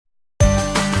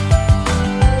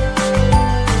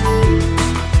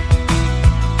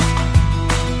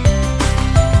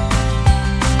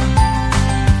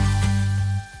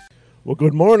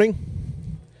Good morning.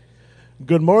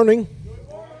 Good morning.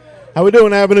 How we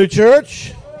doing, Avenue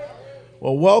Church?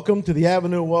 Well, welcome to the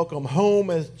Avenue. Welcome home.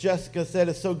 As Jessica said,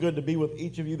 it's so good to be with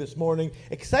each of you this morning.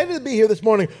 Excited to be here this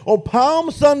morning on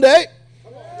Palm Sunday.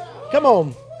 Come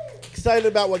on. Excited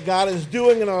about what God is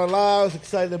doing in our lives.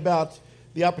 Excited about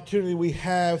the opportunity we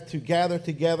have to gather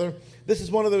together. This is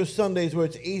one of those Sundays where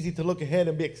it's easy to look ahead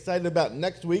and be excited about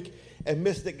next week and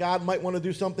miss that God might want to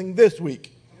do something this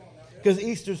week, because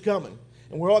Easter's coming,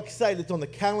 and we're all excited. It's on the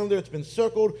calendar. It's been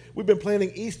circled. We've been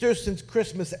planning Easter since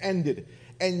Christmas ended,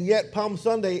 and yet Palm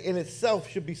Sunday in itself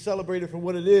should be celebrated for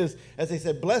what it is. As they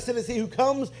said, blessed is he who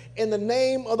comes in the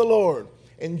name of the Lord.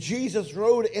 And Jesus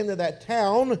rode into that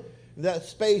town, that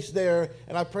space there,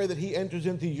 and I pray that he enters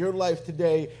into your life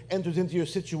today, enters into your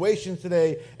situations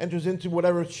today, enters into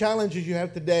whatever challenges you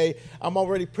have today. I'm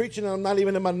already preaching, and I'm not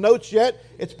even in my notes yet.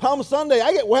 It's Palm Sunday.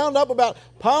 I get wound up about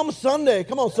Palm Sunday.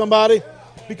 Come on, somebody.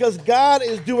 Because God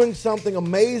is doing something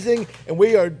amazing, and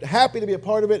we are happy to be a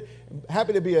part of it,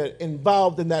 happy to be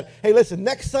involved in that. Hey, listen,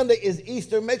 next Sunday is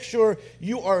Easter. Make sure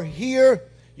you are here.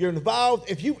 You're involved.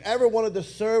 If you ever wanted to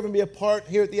serve and be a part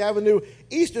here at the Avenue,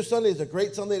 Easter Sunday is a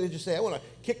great Sunday to just say, I want to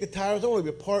kick the tires. I want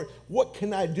to be a part. What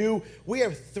can I do? We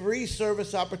have 3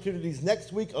 service opportunities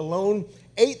next week alone,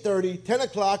 8:30, 10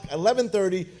 o'clock,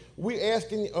 11:30. We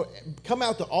asking, come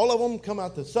out to all of them, come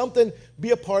out to something,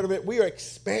 be a part of it. We are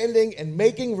expanding and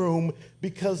making room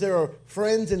because there are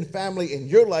friends and family in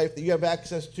your life that you have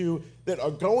access to that are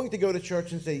going to go to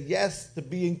church and say yes to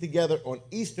being together on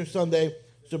Easter Sunday.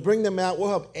 So bring them out.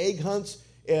 We'll have egg hunts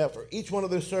for each one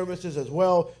of those services as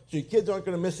well, so your kids aren't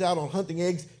going to miss out on hunting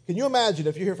eggs. Can you imagine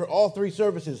if you're here for all 3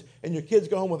 services and your kids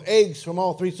go home with eggs from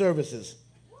all 3 services?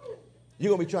 You're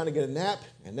going to be trying to get a nap,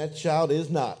 and that child is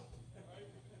not.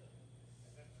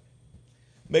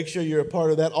 Make sure you're a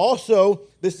part of that. Also,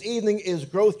 this evening is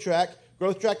Growth Track.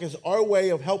 Growth Track is our way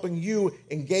of helping you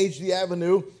engage the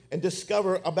Avenue and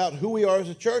discover about who we are as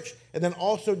a church, and then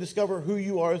also discover who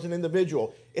you are as an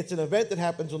individual. It's an event that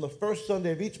happens on the first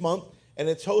Sunday of each month, and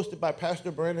it's hosted by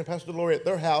Pastor Brandon and Pastor Lori at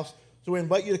their house. So we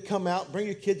invite you to come out, bring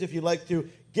your kids if you'd like to,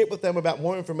 get with them about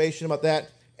more information about that,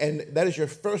 and that is your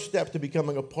first step to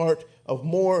becoming a part of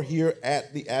more here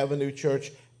at the Avenue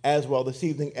Church as well this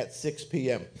evening at 6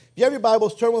 p.m. If you have your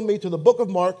Bibles, turn with me to the book of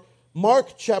Mark,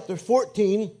 Mark chapter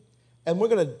 14, and we're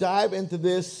going to dive into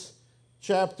this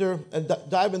chapter and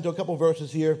dive into a couple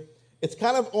verses here. It's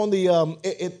kind of on the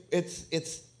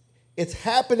it's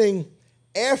happening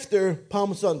after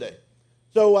Palm Sunday.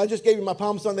 So I just gave you my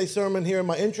Palm Sunday sermon here in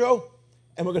my intro,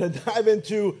 and we're going to dive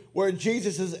into where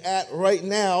Jesus is at right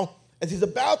now as he's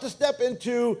about to step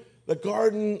into the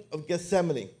Garden of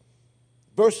Gethsemane.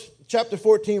 Chapter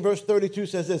 14, verse 32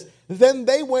 says this: Then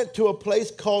they went to a place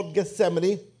called Gethsemane.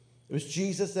 It was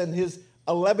Jesus and his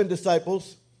 11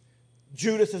 disciples.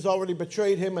 Judas has already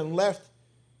betrayed him and left.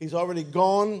 He's already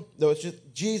gone. Though it's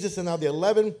just Jesus and now the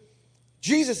 11.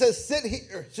 Jesus says,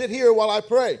 sit here while I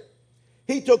pray.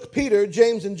 He took Peter,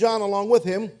 James, and John along with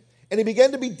him, and he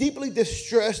began to be deeply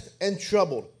distressed and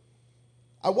troubled.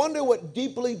 I wonder what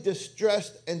deeply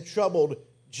distressed and troubled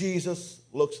Jesus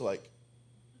looks like.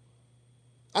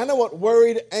 I know what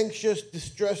worried, anxious,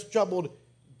 distressed, troubled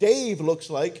Dave looks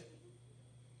like.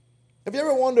 Have you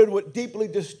ever wondered what deeply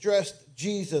distressed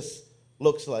Jesus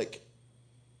looks like?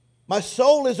 My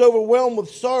soul is overwhelmed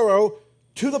with sorrow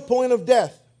to the point of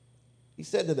death. He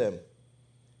said to them,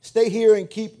 stay here and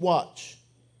keep watch.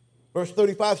 Verse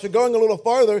 35, so going a little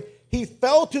farther, he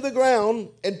fell to the ground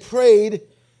and prayed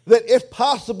that if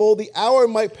possible, the hour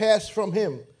might pass from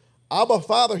him. Abba,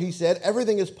 Father, he said,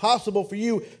 everything is possible for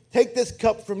you. Take this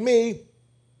cup from me,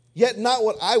 yet not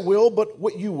what I will, but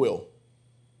what you will.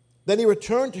 Then he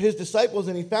returned to his disciples,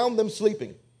 and he found them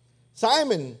sleeping.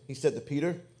 Simon, he said to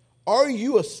Peter, are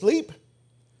you asleep?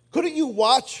 Couldn't you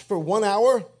watch for 1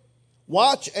 hour?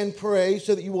 Watch and pray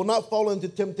so that you will not fall into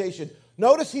temptation.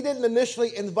 Notice he didn't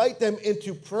initially invite them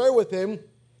into prayer with him.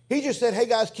 He just said, hey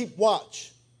guys, keep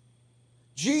watch.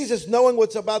 Jesus, knowing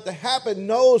what's about to happen,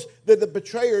 knows that the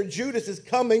betrayer, Judas, is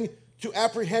coming to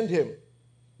apprehend him.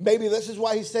 Maybe this is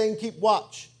why he's saying keep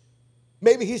watch.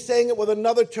 Maybe he's saying it with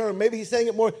another term. Maybe he's saying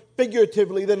it more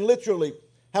figuratively than literally.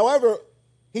 However,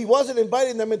 he wasn't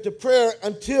inviting them into prayer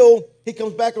until he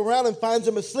comes back around and finds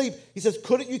them asleep. He says,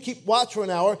 couldn't you keep watch for an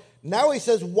hour? Now he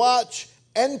says, watch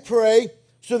and pray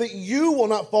so that you will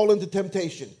not fall into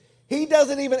temptation. He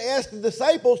doesn't even ask the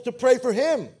disciples to pray for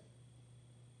him.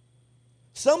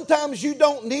 Sometimes you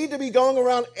don't need to be going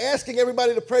around asking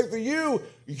everybody to pray for you.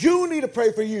 You need to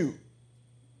pray for you.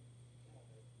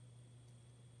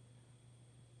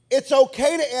 It's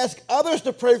okay to ask others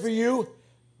to pray for you,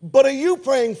 but are you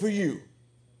praying for you?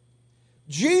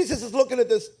 Jesus is looking at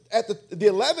this at the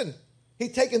 11.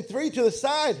 He's taking 3 to the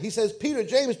side. He says, Peter,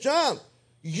 James, John,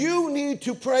 you need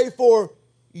to pray for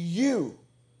you.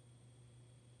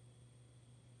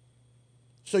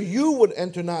 So you would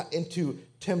enter not into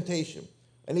temptation.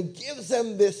 And he gives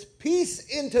them this peace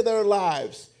into their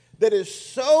lives that is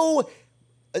so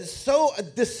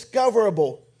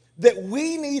discoverable that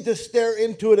we need to stare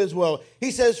into it as well.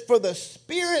 He says, for the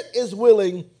spirit is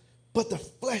willing, but the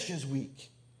flesh is weak.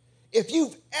 If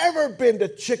you've ever been to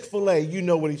Chick-fil-A, you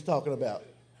know what he's talking about.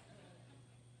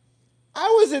 I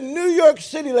was in New York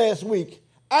City last week.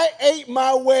 I ate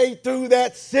my way through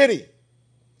that city.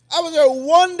 I was there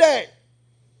one day.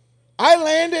 I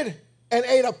landed and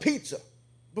ate a pizza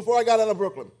before I got out of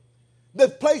Brooklyn. The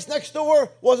place next door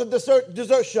was a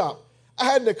dessert shop. I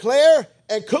had an eclair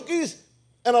and cookies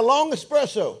and a long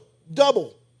espresso,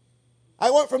 double. I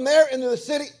went from there into the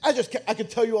city. I could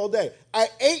tell you all day. I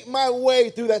ate my way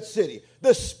through that city.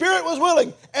 The spirit was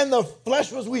willing and the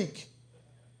flesh was weak.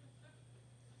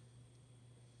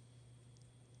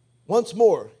 Once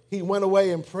more, he went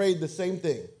away and prayed the same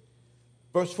thing.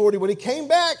 Verse 40, when he came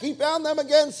back, he found them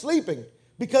again sleeping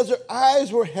because their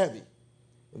eyes were heavy.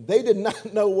 They did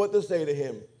not know what to say to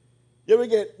him.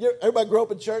 Everybody grow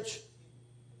up in church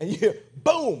and you hear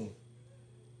boom,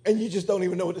 and you just don't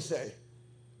even know what to say.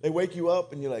 They wake you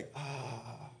up and you're like,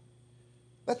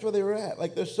 That's where they were at.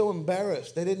 Like they're so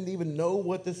embarrassed. They didn't even know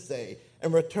what to say.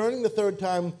 And returning the third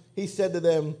time, he said to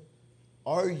them,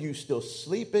 are you still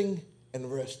sleeping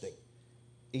and resting?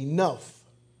 Enough.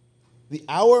 The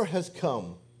hour has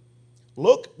come.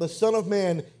 Look, the Son of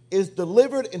Man is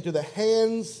delivered into the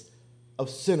hands of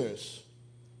sinners.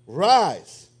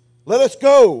 Rise, let us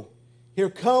go. Here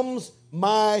comes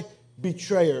my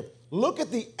betrayer. Look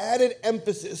at the added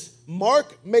emphasis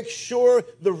Mark makes sure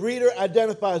the reader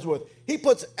identifies with. He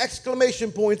puts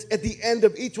exclamation points at the end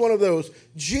of each one of those.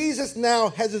 Jesus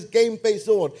now has his game face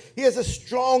on. He has a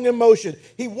strong emotion.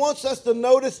 He wants us to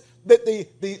notice that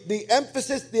the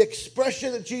emphasis, the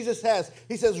expression that Jesus has.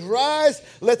 He says, rise,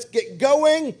 let's get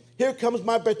going. Here comes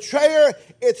my betrayer.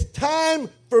 It's time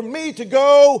for me to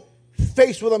go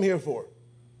face what I'm here for.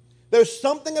 There's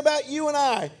something about you and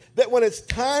I that when it's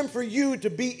time for you to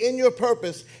be in your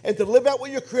purpose and to live out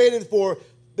what you're created for,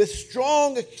 this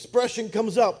strong expression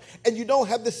comes up and you don't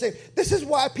have the same. This is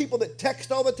why people that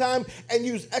text all the time and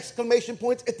use exclamation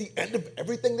points at the end of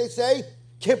everything they say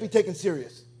can't be taken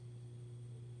serious.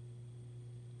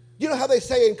 You know how they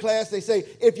say in class, they say,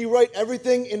 if you write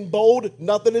everything in bold,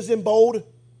 nothing is in bold?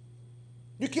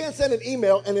 You can't send an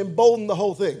email and embolden the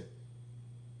whole thing.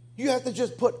 You have to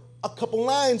just put a couple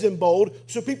lines in bold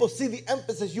so people see the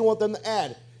emphasis you want them to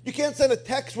add. You can't send a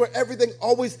text where everything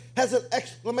always has an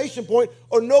exclamation point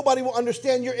or nobody will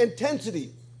understand your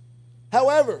intensity.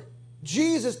 However,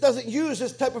 Jesus doesn't use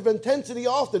this type of intensity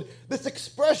often. This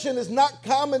expression is not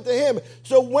common to him.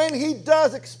 So when he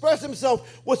does express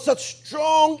himself with such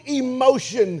strong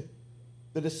emotion,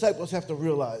 the disciples have to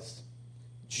realize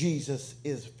Jesus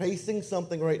is facing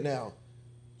something right now.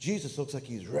 Jesus looks like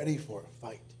he's ready for a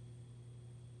fight.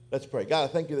 Let's pray. God, I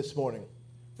thank you this morning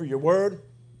for your word.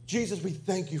 Jesus, we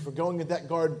thank you for going in that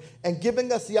garden and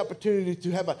giving us the opportunity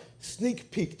to have a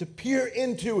sneak peek, to peer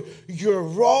into your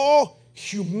raw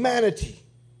humanity.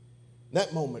 In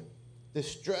that moment,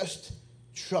 distressed,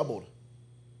 troubled.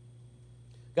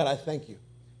 God, I thank you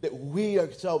that we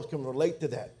ourselves can relate to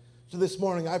that. So this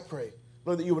morning, I pray,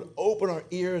 Lord, that you would open our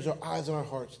ears, our eyes, and our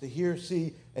hearts to hear,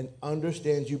 see, and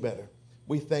understand you better.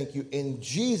 We thank you in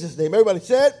Jesus' name. Everybody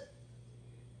said?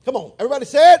 Come on, everybody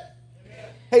said? Amen.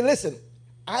 Hey, listen,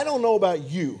 I don't know about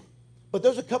you, but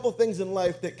there's a couple things in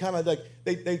life that kind of like,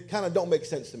 they kind of don't make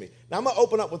sense to me. Now, I'm going to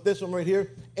open up with this one right here,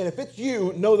 and if it's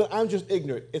you, know that I'm just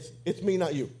ignorant. It's me,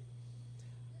 not you.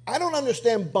 I don't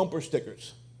understand bumper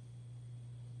stickers.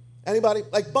 Anybody?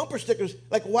 Like bumper stickers,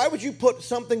 like why would you put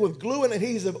something with glue and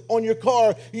adhesive on your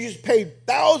car you just paid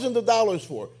thousands of dollars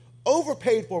for?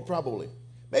 Overpaid for probably.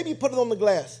 Maybe you put it on the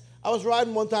glass. I was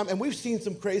riding one time, and we've seen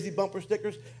some crazy bumper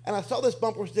stickers, and I saw this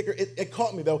bumper sticker. It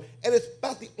caught me, though, and it's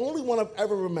about the only one I've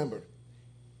ever remembered.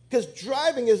 Because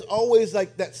driving is always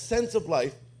like that sense of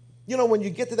life. You know, when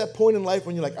you get to that point in life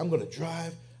when you're like, I'm going to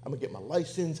drive, I'm going to get my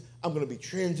license, I'm going to be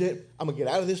transit, I'm going to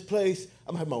get out of this place,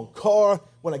 I'm going to have my own car.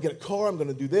 When I get a car, I'm going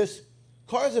to do this.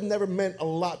 Cars have never meant a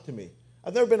lot to me.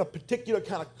 I've never been a particular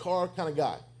kind of car kind of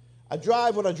guy. I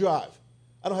drive when I drive.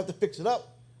 I don't have to fix it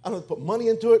up. I don't have to put money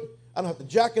into it. I don't have to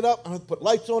jack it up. I don't have to put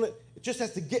lights on it. It just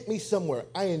has to get me somewhere.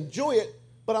 I enjoy it,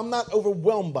 but I'm not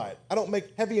overwhelmed by it. I don't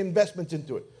make heavy investments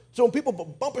into it. So when people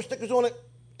put bumper stickers on it,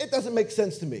 it doesn't make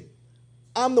sense to me.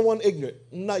 I'm the one ignorant,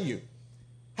 not you.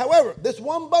 However, this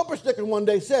one bumper sticker one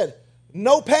day said,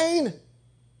 no pain,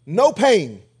 no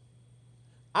pain.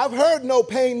 I've heard no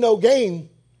pain, no gain,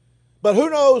 but who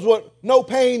knows what no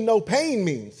pain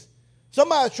means?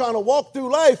 Somebody's trying to walk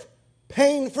through life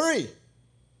pain-free.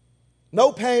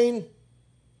 No pain,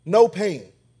 no pain.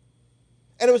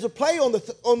 And it was a play on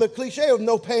the cliche of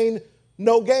no pain,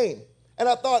 no gain. And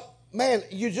I thought, man,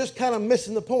 you're just kind of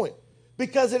missing the point.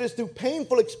 Because it is through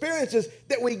painful experiences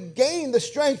that we gain the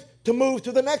strength to move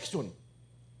to the next one.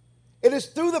 It is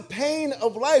through the pain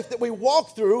of life that we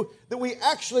walk through that we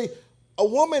actually, a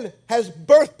woman has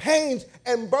birth pains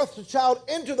and births a child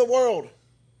into the world.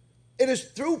 It is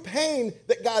through pain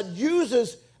that God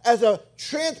uses as a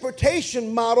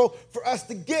transportation model for us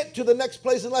to get to the next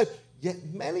place in life. Yet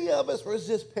many of us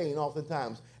resist pain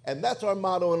oftentimes, and that's our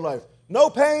motto in life. No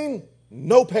pain,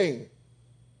 no pain.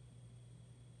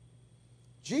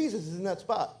 Jesus is in that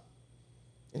spot,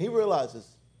 and he realizes,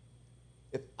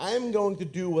 if I'm going to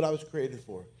do what I was created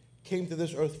for, came to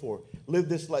this earth for, live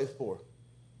this life for,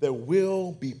 there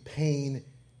will be pain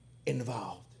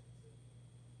involved.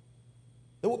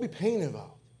 There will be pain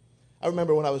involved. I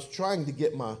remember when I was trying to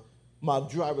get my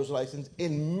driver's license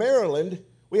in Maryland,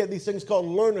 we had these things called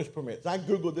learner's permits. I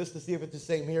Googled this to see if it's the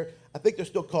same here. I think they're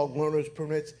still called learner's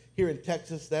permits here in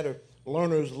Texas that are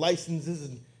learner's licenses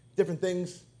and different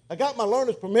things. I got my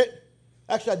learner's permit.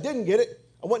 Actually, I didn't get it.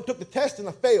 I went and took the test and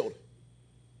I failed.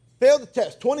 Failed the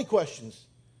test, 20 questions.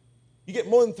 You get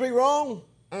more than 3 wrong,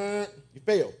 you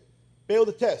fail. Failed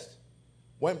the test.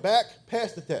 Went back,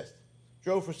 passed the test.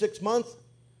 Drove for 6 months.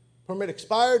 Permit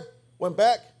expired. Went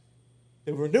back.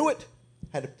 They renew it.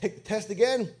 Had to take the test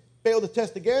again. Failed the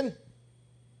test again.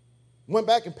 Went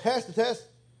back and passed the test.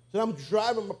 So I'm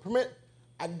driving my permit.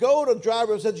 I go to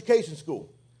driver's education school,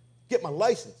 get my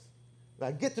license. When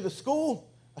I get to the school,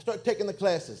 I start taking the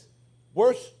classes.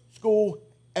 Worst school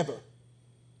ever.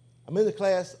 I'm in the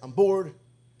class. I'm bored.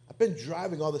 I've been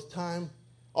driving all this time.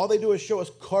 All they do is show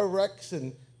us car wrecks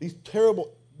and these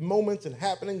terrible moments and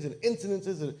happenings and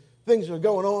incidences and things that are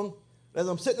going on. As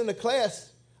I'm sitting in the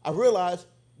class, I realize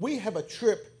we have a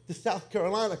trip to South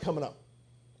Carolina coming up.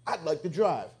 I'd like to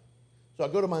drive. So I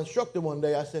go to my instructor one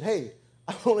day. I said, hey,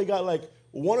 I've only got like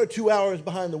 1 or 2 hours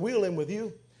behind the wheel in with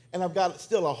you, and I've got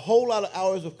still a whole lot of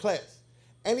hours of class.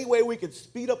 Any way we could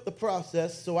speed up the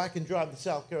process so I can drive to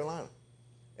South Carolina?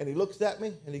 And he looks at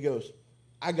me and he goes,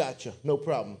 I got you, no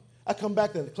problem. I come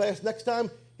back to the class next time.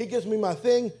 He gives me my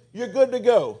thing. You're good to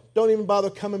go. Don't even bother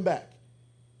coming back.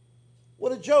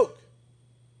 What a joke.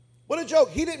 What a joke.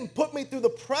 He didn't put me through the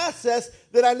process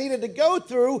that I needed to go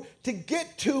through to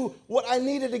get to what I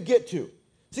needed to get to.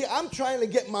 See, I'm trying to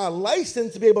get my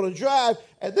license to be able to drive,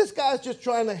 and this guy's just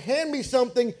trying to hand me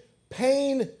something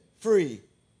pain-free.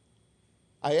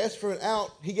 I asked for an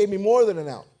out. He gave me more than an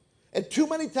out. And too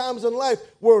many times in life,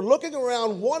 we're looking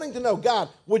around wanting to know, God,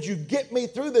 would you get me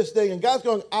through this thing? And God's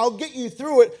going, I'll get you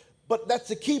through it, but that's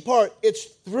the key part. It's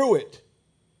through it.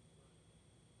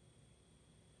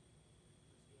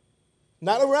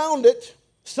 Not around it.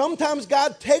 Sometimes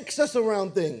God takes us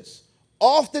around things.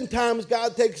 Oftentimes,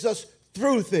 God takes us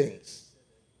through things.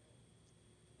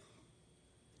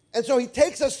 And so he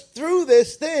takes us through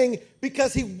this thing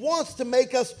because he wants to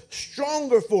make us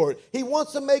stronger for it. He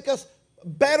wants to make us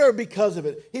better because of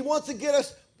it. He wants to get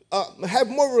us have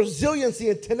more resiliency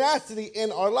and tenacity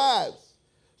in our lives.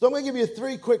 So I'm going to give you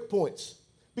 3 quick points.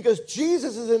 Because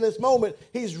Jesus is in this moment,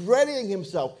 he's readying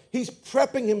himself. He's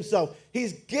prepping himself.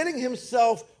 He's getting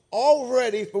himself all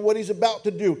ready for what he's about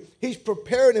to do. He's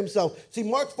preparing himself. See,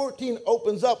 Mark 14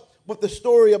 opens up with the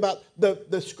story about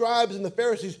the scribes and the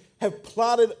Pharisees have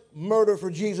plotted murder for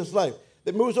Jesus' life.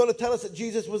 That moves on to tell us that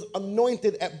Jesus was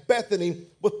anointed at Bethany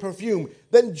with perfume.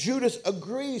 Then Judas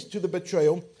agrees to the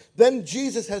betrayal. Then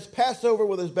Jesus has Passover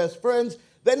with his best friends.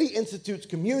 Then he institutes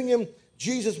communion.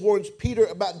 Jesus warns Peter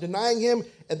about denying him.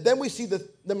 And then we see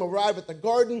them arrive at the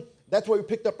garden. That's where we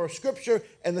picked up our scripture.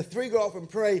 And the 3 go off and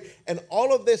pray. And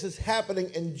all of this is happening.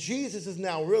 And Jesus is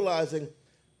now realizing,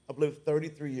 I've lived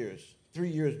 33 years. 3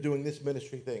 years doing this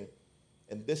ministry thing.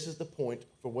 And this is the point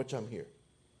for which I'm here.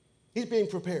 He's being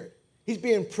prepared. He's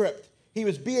being prepped. He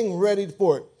was being readied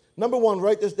for it. Number 1,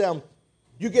 write this down.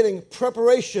 You're getting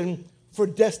preparation for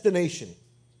destination.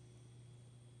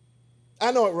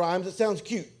 I know it rhymes. It sounds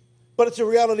cute. But it's a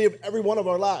reality of every one of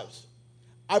our lives.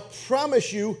 I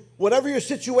promise you, whatever your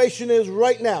situation is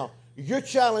right now, your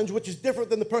challenge, which is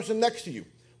different than the person next to you,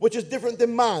 which is different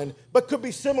than mine, but could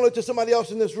be similar to somebody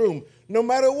else in this room. No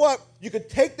matter what, you could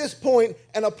take this point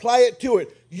and apply it to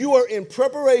it. You are in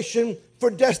preparation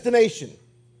for destination.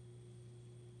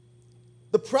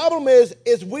 The problem is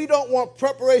we don't want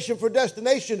preparation for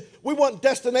destination. We want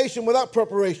destination without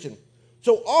preparation.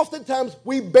 So oftentimes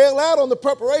we bail out on the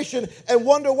preparation and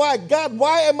wonder why. God,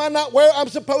 why am I not where I'm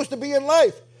supposed to be in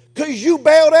life? Because you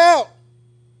bailed out.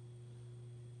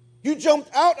 You jumped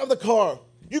out of the car.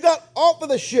 You got off of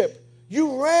the ship.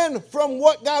 You ran from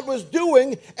what God was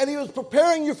doing, and he was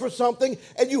preparing you for something,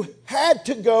 and you had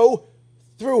to go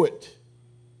through it.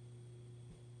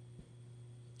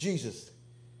 Jesus,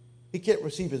 he can't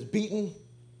receive his beating,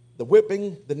 the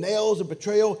whipping, the nails, the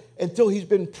betrayal until he's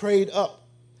been prayed up.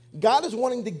 God is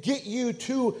wanting to get you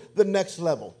to the next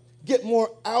level, get more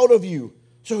out of you.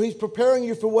 So he's preparing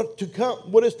you for what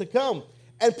is to come.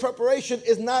 And preparation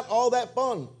is not all that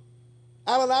fun.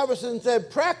 Allen Iverson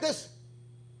said, practice.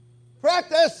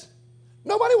 Practice.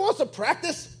 Nobody wants to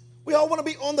practice. We all want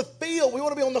to be on the field. We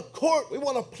want to be on the court. We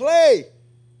want to play.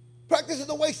 Practice is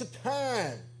a waste of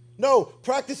time. No,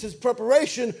 practice is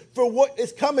preparation for what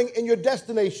is coming in your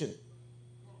destination.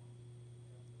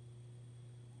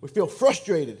 We feel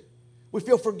frustrated. We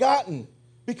feel forgotten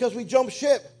because we jump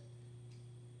ship.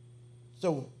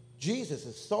 So Jesus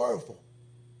is sorrowful.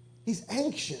 He's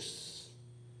anxious.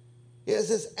 He has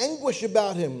this anguish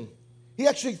about him. He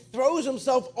actually throws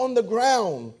himself on the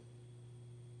ground.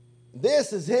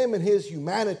 This is him and his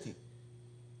humanity.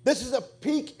 This is a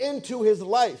peek into his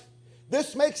life.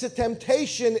 This makes the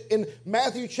temptation in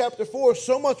Matthew chapter 4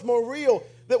 so much more real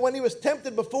that when he was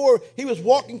tempted before, he was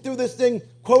walking through this thing,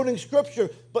 quoting scripture.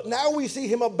 But now we see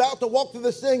him about to walk through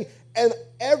this thing, and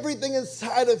everything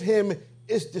inside of him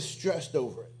is distressed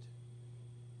over it.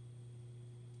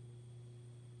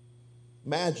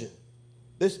 Imagine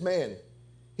this man,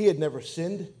 he had never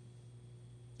sinned.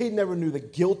 He never knew the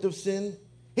guilt of sin.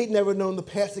 He'd never known the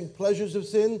passing pleasures of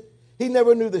sin. He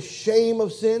never knew the shame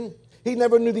of sin. He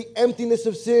never knew the emptiness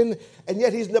of sin, and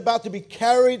yet he's about to be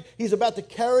carried. He's about to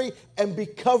carry and be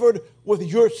covered with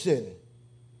your sin.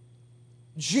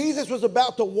 Jesus was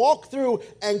about to walk through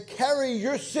and carry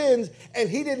your sins, and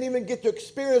he didn't even get to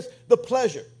experience the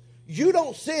pleasure. You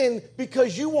don't sin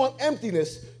because you want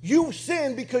emptiness. You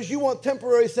sin because you want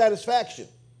temporary satisfaction.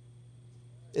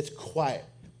 It's quiet.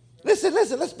 Listen,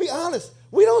 let's be honest.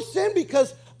 We don't sin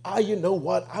because, you know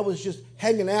what, I was just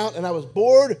hanging out and I was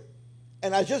bored.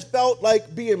 And I just felt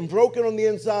like being broken on the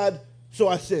inside, so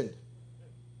I sinned.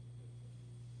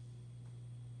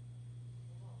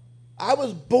 I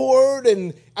was bored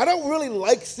and I don't really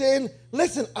like sin.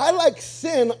 Listen, I like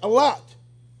sin a lot.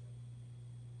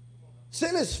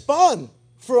 Sin is fun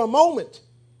for a moment.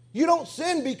 You don't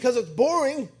sin because it's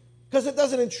boring, because it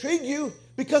doesn't intrigue you,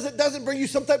 because it doesn't bring you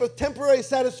some type of temporary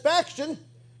satisfaction.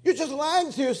 You're just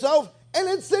lying to yourself and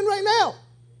in sin right now.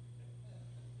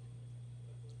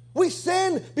 We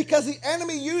sin because the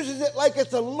enemy uses it like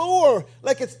it's a lure,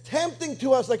 like it's tempting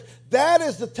to us, like that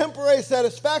is the temporary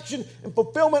satisfaction and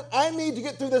fulfillment I need to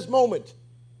get through this moment.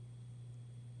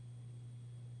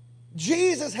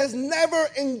 Jesus has never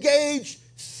engaged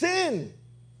sin.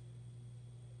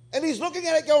 And he's looking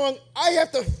at it going, I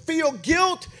have to feel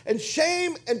guilt and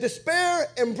shame and despair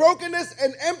and brokenness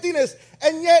and emptiness,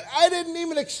 and yet I didn't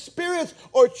even experience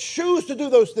or choose to do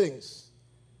those things.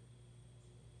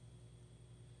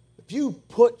 If you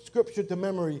put scripture to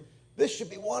memory, this should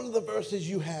be one of the verses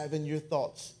you have in your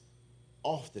thoughts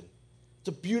often. It's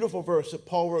a beautiful verse that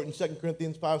Paul wrote in 2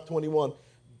 Corinthians 5:21.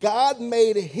 God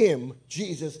made him,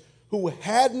 Jesus, who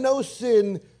had no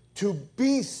sin, to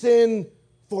be sin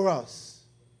for us,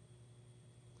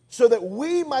 so that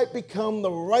we might become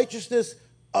the righteousness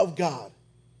of God.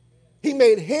 He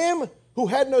made him who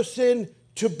had no sin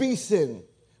to be sin.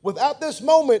 Without this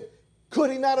moment, could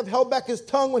he not have held back his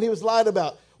tongue when he was lied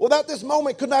about? Without this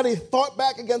moment, could not he have fought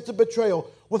back against the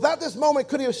betrayal? Without this moment,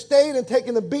 could he have stayed and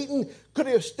taken the beating? Could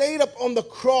he have stayed up on the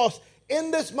cross? In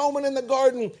this moment in the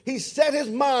garden, he set his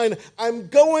mind, I'm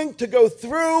going to go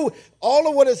through all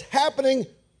of what is happening,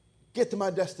 get to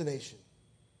my destination.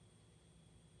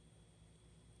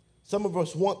 Some of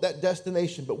us want that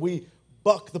destination, but we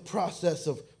buck the process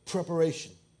of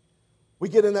preparation. We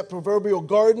get in that proverbial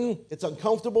garden, it's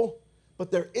uncomfortable,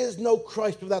 but there is no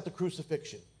Christ without the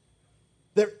crucifixion.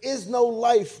 There is no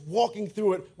life walking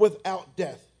through it without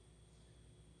death.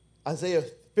 Isaiah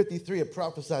 53 had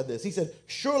prophesied this. He said,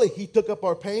 surely he took up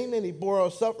our pain and he bore our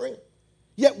suffering.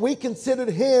 Yet we considered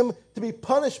him to be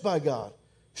punished by God,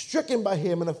 stricken by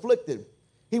him and afflicted.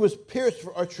 He was pierced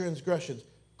for our transgressions,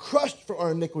 crushed for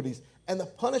our iniquities, and the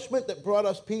punishment that brought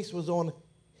us peace was on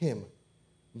him.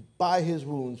 By his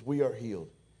wounds we are healed.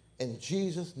 And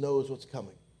Jesus knows what's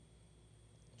coming.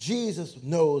 Jesus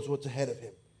knows what's ahead of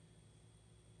him.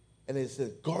 And it's a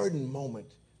garden moment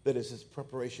that is his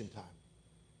preparation time.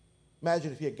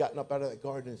 Imagine if he had gotten up out of that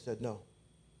garden and said, no.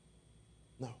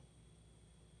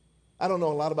 I don't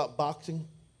know a lot about boxing.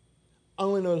 I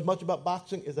only know as much about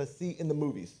boxing as I see in the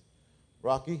movies.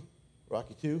 Rocky,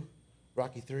 Rocky 2,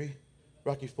 Rocky 3,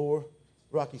 Rocky 4,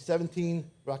 Rocky 17,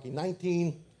 Rocky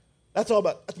 19. That's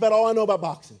about all I know about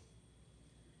boxing.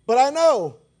 But I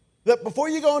know that before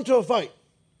you go into a fight,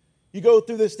 you go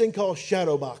through this thing called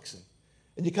shadow boxing.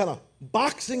 And you're kind of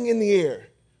boxing in the air.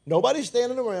 Nobody's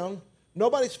standing around.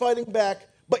 Nobody's fighting back.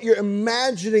 But you're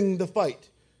imagining the fight.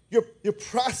 You're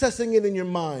processing it in your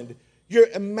mind. You're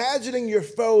imagining your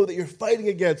foe that you're fighting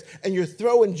against. And you're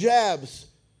throwing jabs.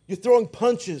 You're throwing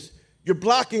punches. You're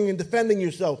blocking and defending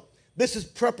yourself. This is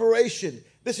preparation.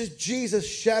 This is Jesus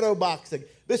shadow boxing.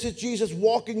 This is Jesus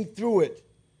walking through it.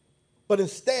 But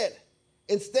instead,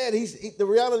 the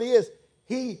reality is,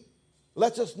 he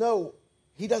lets us know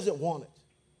he doesn't want it.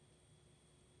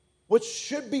 Which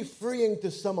should be freeing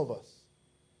to some of us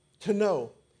to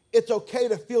know it's okay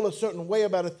to feel a certain way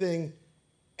about a thing,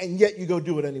 and yet you go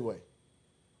do it anyway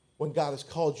when God has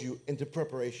called you into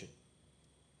preparation.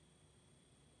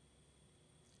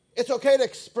 It's okay to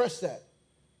express that.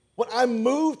 When I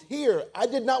moved here, I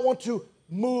did not want to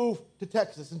move to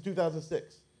Texas in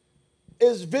 2006. It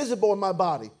is visible in my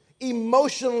body.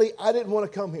 Emotionally, I didn't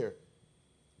want to come here.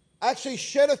 I actually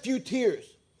shed a few tears.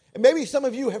 And maybe some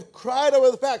of you have cried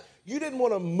over the fact you didn't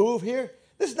want to move here.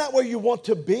 This is not where you want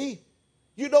to be.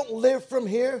 You don't live from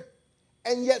here.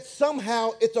 And yet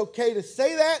somehow it's okay to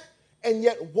say that and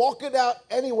yet walk it out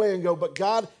anyway and go, but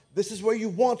God, this is where you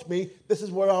want me. This is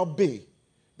where I'll be.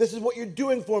 This is what you're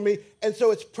doing for me. And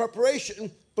so it's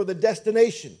preparation for the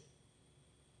destination.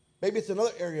 Maybe it's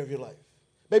another area of your life.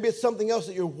 Maybe it's something else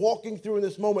that you're walking through in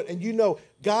this moment. And you know,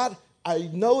 God, I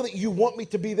know that you want me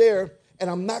to be there. And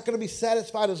I'm not going to be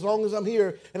satisfied as long as I'm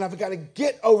here. And I've got to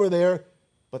get over there.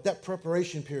 But that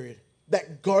preparation period,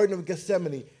 that Garden of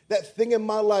Gethsemane, that thing in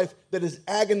my life that is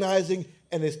agonizing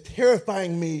and is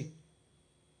terrifying me,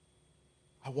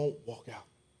 I won't walk out.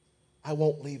 I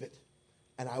won't leave it.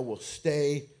 And I will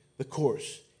stay the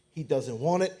course. He doesn't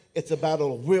want it. It's a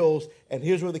battle of wills. And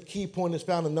here's where the key point is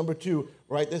found in number 2.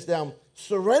 Write this down.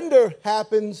 Surrender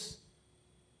happens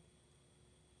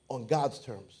on God's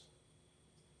terms.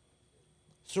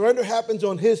 Surrender happens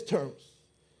on his terms.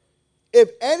 If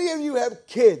any of you have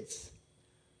kids,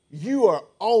 you are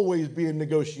always being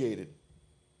negotiated.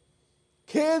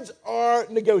 Kids are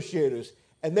negotiators,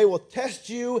 and they will test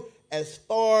you as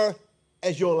far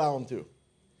as you'll allow them to.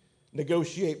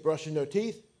 Negotiate brushing their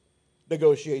teeth,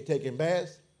 negotiate taking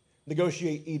baths,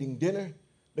 negotiate eating dinner,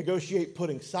 negotiate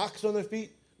putting socks on their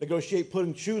feet, negotiate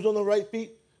putting shoes on the right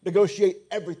feet, negotiate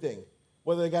everything.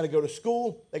 Whether they got to go to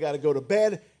school, they got to go to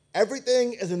bed,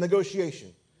 everything is a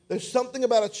negotiation. There's something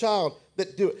about a child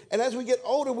that do it. And as we get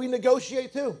older, we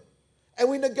negotiate too. And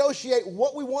we negotiate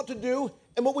what we want to do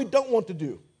and what we don't want to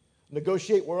do.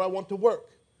 Negotiate where I want to work.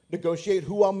 Negotiate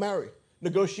who I'll marry.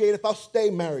 Negotiate if I'll stay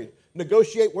married.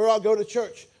 Negotiate where I'll go to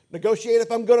church. Negotiate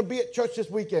if I'm going to be at church this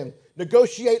weekend.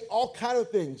 Negotiate all kinds of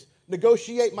things.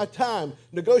 Negotiate my time.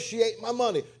 Negotiate my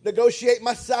money. Negotiate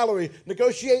my salary.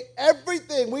 Negotiate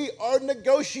everything. We are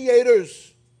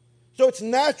negotiators. So it's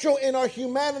natural in our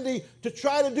humanity to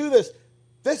try to do this.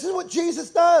 This is what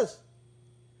Jesus does.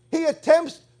 He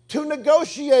attempts to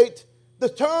negotiate the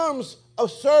terms of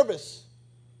service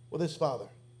with his Father.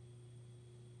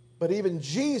 But even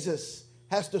Jesus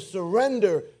has to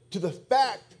surrender to the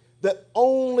fact that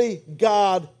only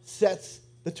God sets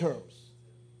the terms.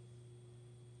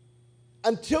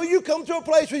 Until you come to a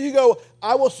place where you go,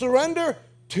 I will surrender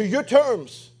to your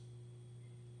terms,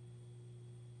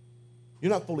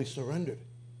 you're not fully surrendered.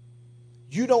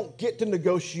 You don't get to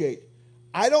negotiate.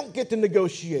 I don't get to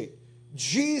negotiate.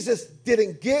 Jesus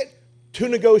didn't get to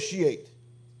negotiate.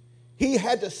 He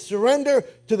had to surrender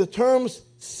to the terms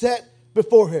set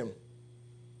before him.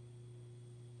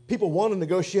 People want to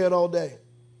negotiate all day.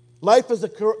 Life is a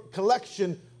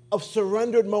collection of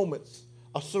surrendered moments.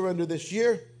 I'll surrender this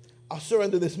year. I'll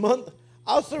surrender this month.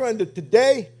 I'll surrender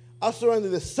today. I'll surrender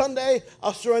this Sunday.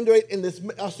 I'll surrender in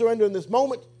this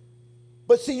moment.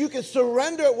 But see, you can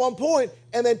surrender at one point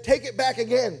and then take it back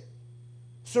again.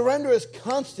 Surrender is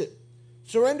constant.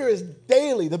 Surrender is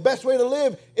daily. The best way to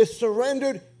live is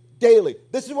surrendered daily.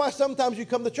 This is why sometimes you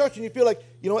come to church and you feel like,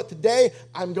 you know what, today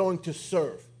I'm going to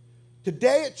serve.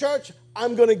 Today at church,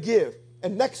 I'm going to give.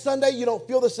 And next Sunday, you don't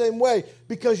feel the same way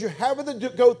because you're having to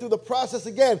go through the process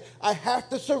again. I have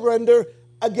to surrender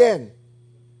again.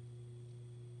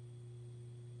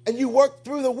 And you work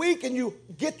through the week and you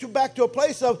get you back to a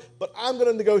place of, but I'm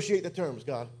going to negotiate the terms,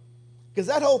 God. Because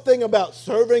that whole thing about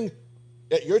serving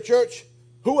at your church,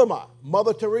 who am I?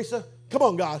 Mother Teresa? Come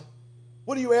on, God.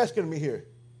 What are you asking me here?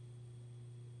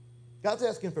 God's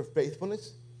asking for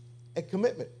faithfulness and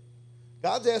commitment.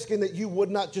 God's asking that you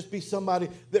would not just be somebody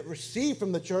that received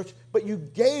from the church, but you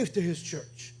gave to his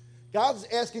church. God's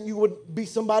asking you would be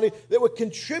somebody that would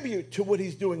contribute to what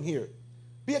he's doing here.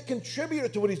 Be a contributor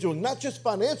to what he's doing, not just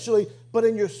financially, but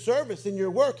in your service, in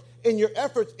your work, in your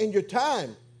efforts, in your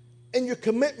time, in your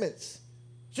commitments.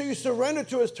 So you surrender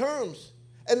to his terms.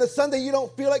 And the Sunday you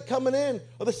don't feel like coming in,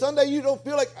 or the Sunday you don't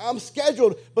feel like I'm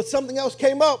scheduled, but something else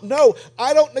came up. No,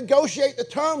 I don't negotiate the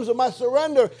terms of my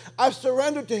surrender. I've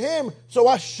surrendered to him, so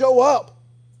I show up.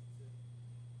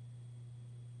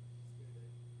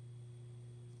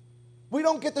 We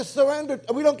don't get to surrender.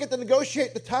 We don't get to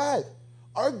negotiate the tithe.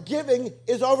 Our giving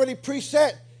is already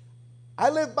preset.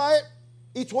 I live by it.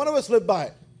 Each one of us live by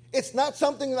it. It's not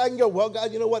something that I can go, well,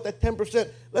 God, you know what, that 10%,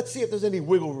 let's see if there's any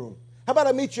wiggle room. How about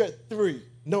I meet you at 3,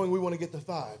 knowing we want to get to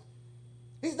 5?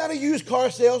 He's not a used car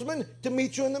salesman to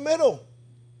meet you in the middle.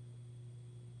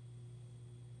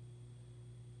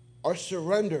 Our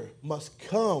surrender must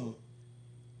come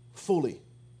fully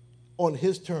on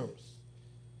his terms.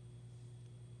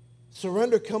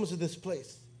 Surrender comes to this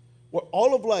place where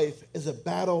all of life is a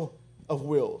battle of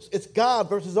wills. It's God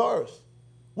versus ours.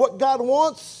 What God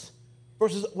wants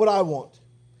versus what I want.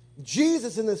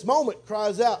 Jesus in this moment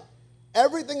cries out,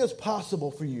 everything is possible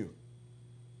for you.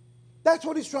 That's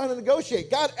what he's trying to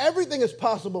negotiate. God, everything is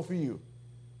possible for you.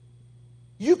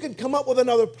 You can come up with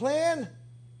another plan,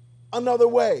 another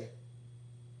way.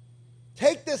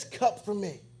 Take this cup from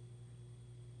me.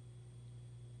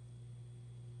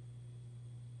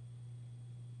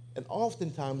 And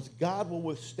oftentimes, God will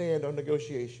withstand our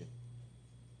negotiation.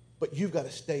 But you've got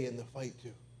to stay in the fight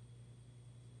too.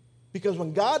 Because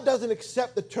when God doesn't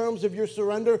accept the terms of your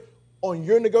surrender on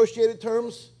your negotiated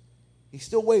terms, he's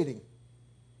still waiting.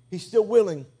 He's still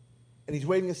willing. And he's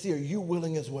waiting to see, are you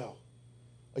willing as well?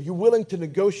 Are you willing to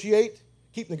negotiate,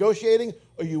 keep negotiating?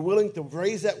 Or are you willing to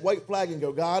raise that white flag and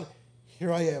go, God,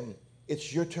 here I am.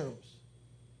 It's your terms.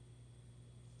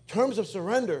 Terms of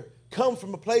surrender come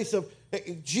from a place of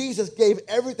Jesus gave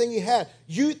everything he had.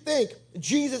 You think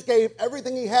Jesus gave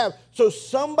everything he had so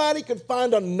somebody could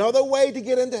find another way to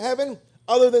get into heaven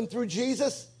other than through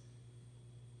Jesus?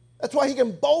 That's why he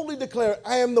can boldly declare,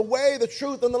 I am the way, the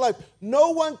truth, and the life.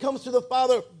 No one comes to the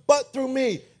Father but through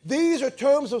me. These are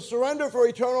terms of surrender for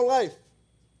eternal life.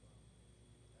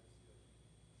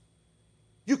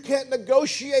 You can't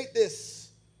negotiate this.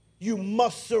 You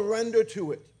must surrender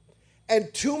to it.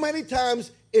 And too many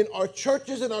times in our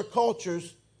churches and our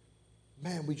cultures,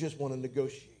 man, we just want to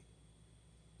negotiate.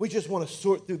 We just want to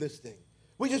sort through this thing.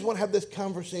 We just want to have this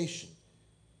conversation.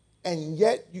 And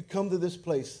yet you come to this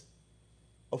place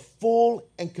of full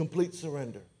and complete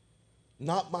surrender.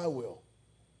 Not my will,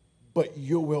 but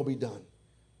your will be done.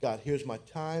 God, here's my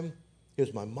time.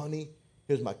 Here's my money.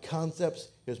 Here's my concepts.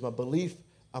 Here's my belief.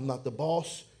 I'm not the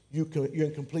boss. You're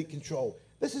in complete control.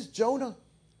 This is Jonah.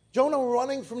 Jonah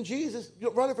running from Jesus,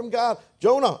 running from God.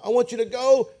 Jonah, I want you to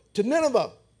go to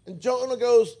Nineveh. And Jonah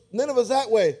goes, Nineveh's that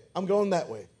way. I'm going that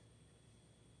way.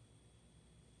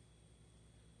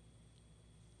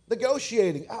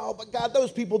 Negotiating. Oh, but God,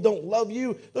 those people don't love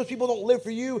you. Those people don't live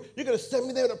for you. You're going to send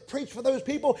me there to preach for those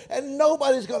people, and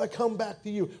nobody's going to come back to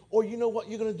you. Or you know what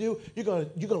you're going to do? You're going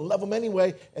to love them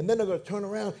anyway, and then they're going to turn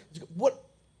around. What?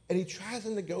 And he tries to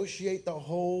negotiate the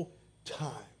whole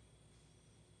time.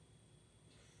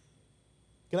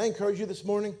 Can I encourage you this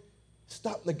morning?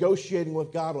 Stop negotiating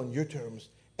with God on your terms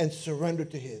and surrender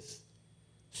to his.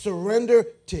 Surrender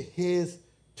to his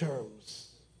terms.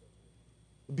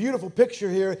 The beautiful picture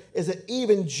here is that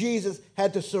even Jesus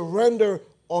had to surrender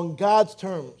on God's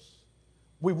terms.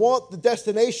 We want the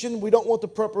destination. We don't want the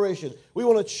preparation. We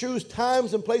want to choose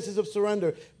times and places of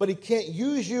surrender, but he can't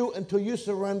use you until you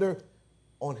surrender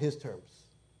on his terms.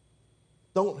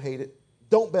 Don't hate it.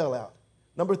 Don't bail out.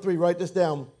 Number 3, write this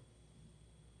down.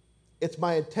 It's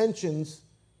my intentions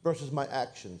versus my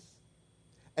actions.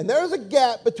 And there is a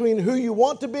gap between who you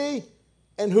want to be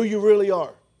and who you really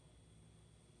are.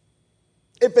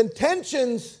 If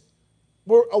intentions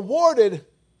were awarded,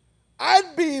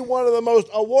 I'd be one of the most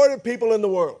awarded people in the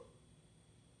world.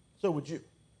 So would you.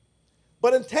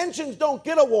 But intentions don't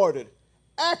get awarded.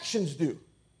 Actions do.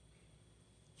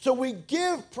 So we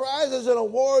give prizes and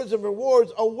awards and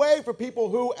rewards away for people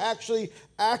who actually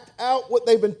act out what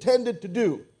they've intended to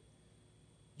do.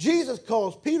 Jesus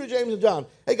calls Peter, James, and John.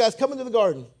 Hey, guys, come into the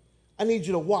garden. I need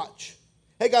you to watch.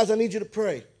 Hey, guys, I need you to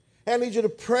pray. Hey, I need you to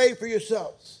pray for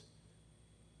yourselves.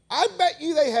 I bet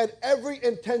you they had every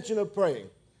intention of praying,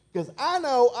 because I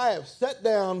know I have sat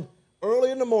down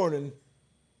early in the morning,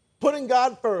 putting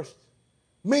God first,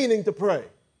 meaning to pray.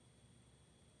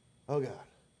 Oh, God.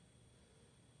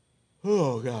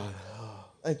 Oh, God. Oh,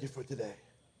 thank you for today.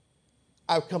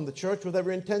 I've come to church with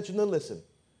every intention to listen.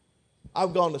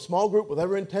 I've gone to small group with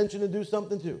every intention to do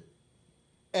something too.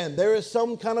 And there is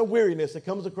some kind of weariness that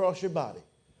comes across your body.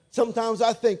 Sometimes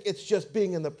I think it's just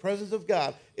being in the presence of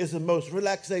God is the most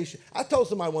relaxation. I told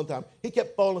somebody one time, he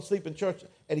kept falling asleep in church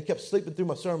and he kept sleeping through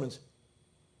my sermons.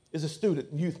 As a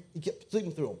student, youth, he kept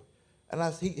sleeping through them.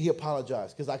 And he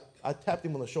apologized because I tapped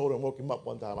him on the shoulder and woke him up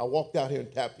one time. I walked out here and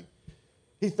tapped him.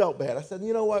 He felt bad. I said,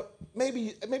 you know what?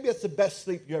 Maybe it's the best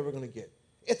sleep you're ever going to get.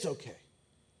 It's okay.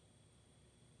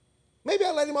 Maybe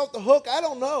I let him off the hook. I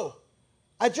don't know.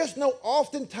 I just know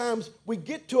oftentimes we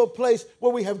get to a place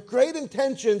where we have great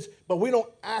intentions, but we don't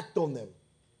act on them.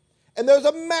 And there's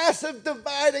a massive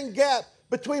dividing gap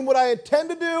between what I intend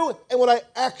to do and what I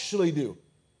actually do.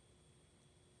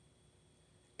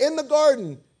 In the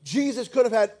garden, Jesus could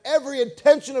have had every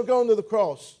intention of going to the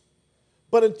cross.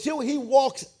 But until he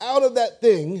walks out of that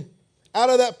thing, out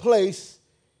of that place,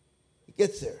 he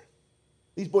gets there.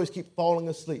 These boys keep falling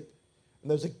asleep.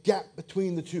 And there's a gap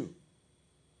between the two.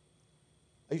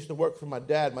 I used to work for my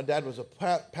dad. My dad was a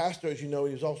pastor, as you know.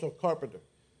 He was also a carpenter.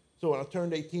 So when I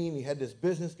turned 18, he had this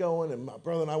business going, and my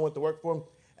brother and I went to work for him.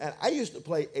 And I used to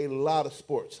play a lot of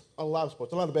sports, a lot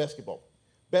of basketball.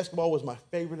 Basketball was my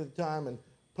favorite at the time, and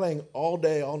playing all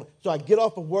day, all night. So I get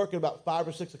off of work at about 5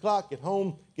 or 6 o'clock, get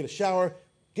home, get a shower,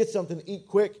 get something to eat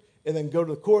quick, and then go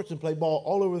to the courts and play ball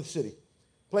all over the city.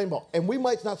 Playing ball. And we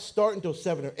might not start until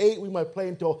 7 or 8. We might play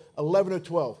until 11 or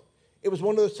 12. It was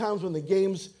one of those times when the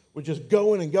games were just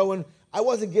going and going. I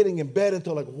wasn't getting in bed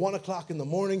until like 1 o'clock in the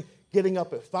morning, getting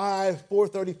up at 5,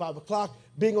 4:30, 5 o'clock,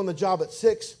 being on the job at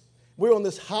 6. We were on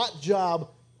this hot job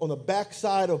on the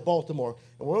backside of Baltimore.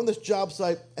 And we're on this job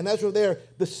site, and as we're there,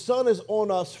 the sun is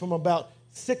on us from about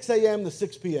 6 a.m. to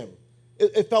 6 p.m.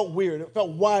 It felt weird. It felt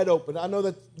wide open. I know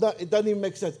that it doesn't even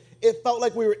make sense. It felt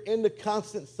like we were in the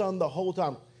constant sun the whole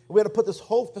time. We had to put this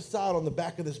whole facade on the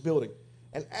back of this building.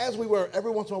 And as we were, every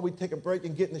once in a while, we'd take a break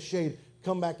and get in the shade,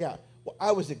 come back out. Well,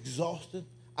 I was exhausted.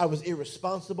 I was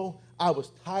irresponsible. I was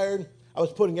tired. I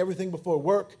was putting everything before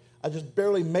work. I was just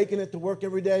barely making it to work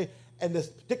every day. And this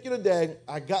particular day,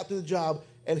 I got to the job,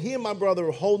 and he and my brother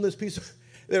were holding this piece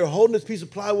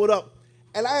of plywood up.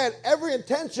 And I had every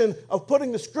intention of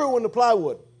putting the screw in the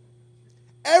plywood.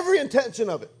 Every intention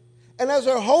of it. And as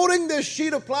they're holding this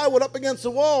sheet of plywood up against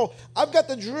the wall, I've got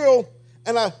the drill,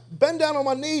 and I bend down on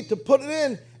my knee to put it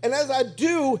in. And as I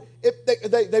do,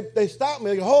 they stop me.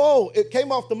 They go, oh, it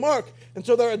came off the mark. And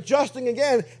so they're adjusting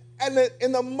again. And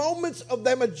in the moments of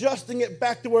them adjusting it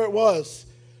back to where it was,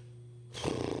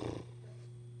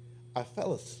 I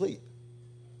fell asleep.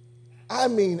 I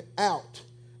mean out.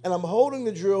 And I'm holding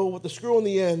the drill with the screw on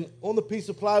the end on the piece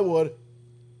of plywood.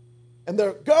 And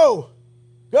they're, go,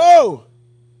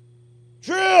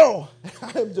 drill.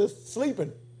 I'm just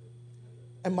sleeping.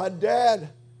 And my dad,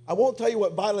 I won't tell you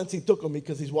what violence he took on me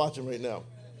because he's watching right now.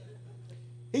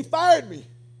 He fired me,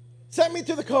 sent me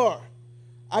to the car.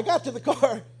 I got to the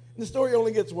car, and the story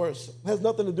only gets worse. It has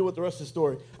nothing to do with the rest of the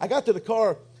story. I got to the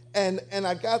car, and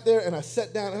I got there, and I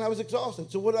sat down, and I was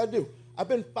exhausted. So what did I do? I've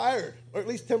been fired, or at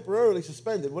least temporarily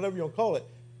suspended, whatever you want to call it.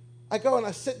 I go and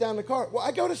I sit down in the car. Well,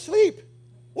 I go to sleep.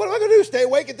 What am I going to do, stay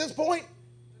awake at this point?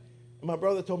 And my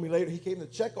brother told me later he came to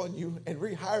check on you and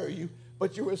rehire you,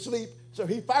 but you were asleep, so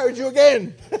he fired you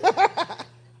again.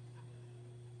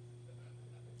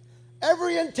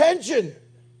 Every intention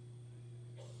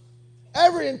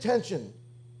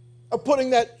of putting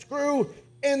that screw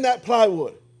in that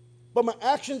plywood. But my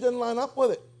actions didn't line up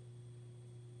with it.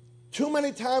 Too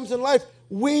many times in life,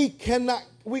 we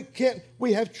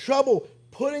have trouble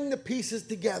putting the pieces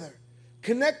together,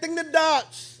 connecting the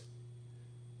dots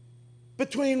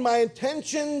between my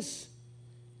intentions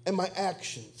and my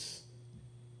actions.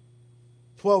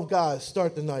 12 guys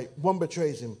start the night. 1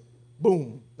 betrays him.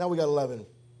 Boom. Now we got 11.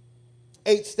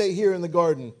 8 stay here in the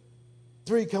garden.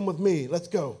 3 come with me. Let's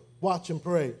go. Watch and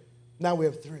pray. Now we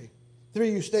have 3. 3,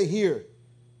 you stay here.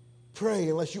 Pray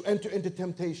unless you enter into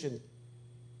temptation.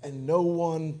 And no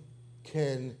one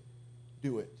can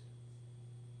do it.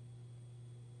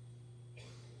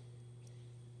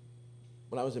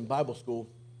 When I was in Bible school,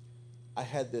 I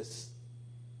had this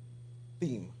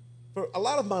theme for a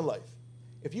lot of my life.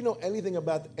 If you know anything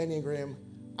about the Enneagram,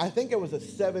 I think I was a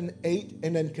 7-8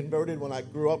 and then converted when I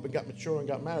grew up and got mature and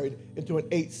got married into an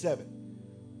 8-7.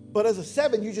 But as a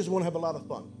 7, you just want to have a lot of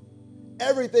fun.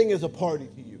 Everything is a party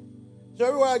to you. So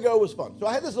everywhere I go was fun. So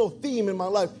I had this little theme in my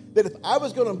life that if I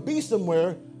was going to be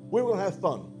somewhere, we were going to have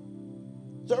fun.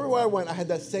 So everywhere I went, I had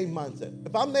that same mindset.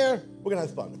 If I'm there, we're going to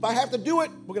have fun. If I have to do it,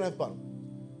 we're going to have fun.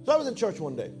 So I was in church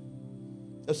one day.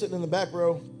 I was sitting in the back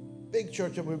row, big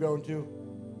church that we were going to,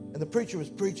 and the preacher was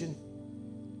preaching.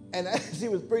 And as he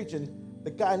was preaching,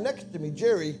 The guy next to me,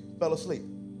 Jerry, fell asleep.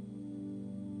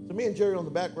 So me and Jerry on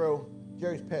the back row,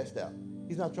 Jerry's passed out.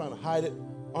 He's not trying to hide it,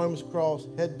 arms crossed,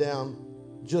 head down,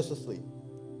 just asleep.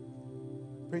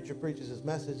 Preacher preaches his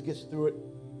message, gets through it.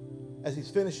 As he's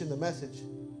finishing the message,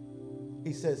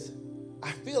 he says,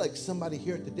 I feel like somebody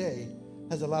here today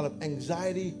has a lot of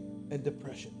anxiety and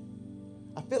depression.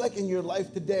 I feel like in your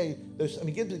life today,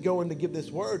 he gets to go in to give this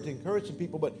word to encourage some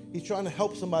people, but he's trying to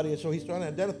help somebody, and so he's trying to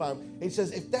identify them. And he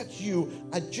says, if that's you,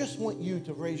 I just want you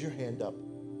to raise your hand up.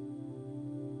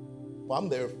 Well, I'm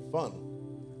there for fun.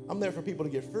 I'm there for people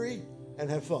to get free and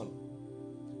have fun.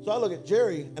 So I look at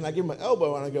Jerry, and I give him an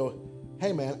elbow, and I go,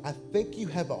 hey, man, I think you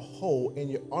have a hole in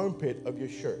your armpit of your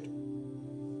shirt.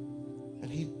 And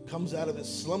he comes out of his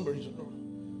slumber. He's like,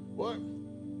 what?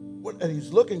 And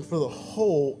he's looking for the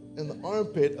hole in the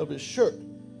armpit of his shirt.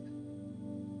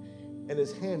 And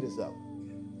his hand is up.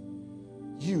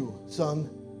 You, son,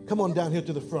 come on down here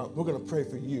to the front. We're going to pray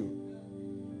for you.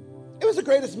 It was the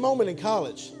greatest moment in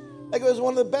college. Like, it was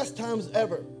one of the best times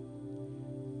ever.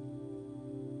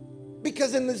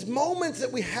 Because in these moments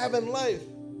that we have in life,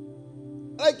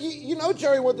 like, you know,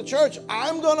 Jerry went to church.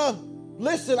 I'm going to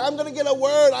listen. I'm going to get a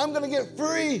word. I'm going to get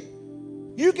free.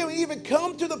 You can even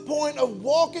come to the point of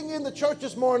walking in the church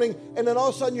this morning, and then all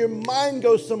of a sudden your mind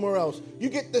goes somewhere else. You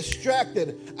get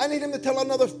distracted. I need him to tell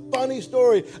another funny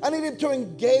story. I need him to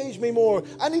engage me more.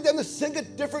 I need them to sing a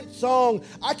different song.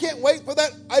 I can't wait for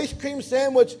that ice cream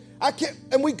sandwich.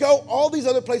 And we go all these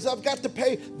other places. I've got to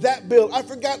pay that bill. I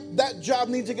forgot that job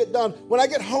needs to get done. When I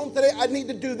get home today, I need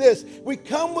to do this. We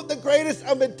come with the greatest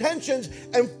of intentions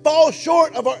and fall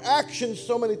short of our actions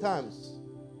so many times.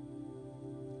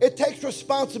 It takes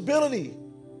responsibility.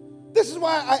 This is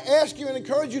why I ask you and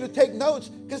encourage you to take notes,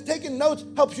 because taking notes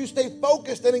helps you stay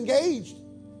focused and engaged.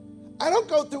 I don't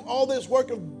go through all this work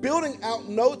of building out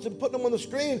notes and putting them on the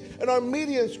screen, and our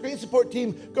media and screen support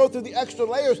team go through the extra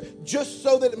layers just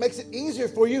so that it makes it easier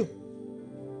for you.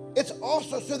 It's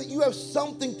also so that you have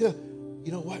something to,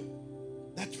 you know what,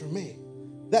 that's for me.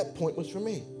 That point was for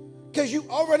me. Because you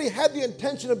already had the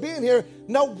intention of being here.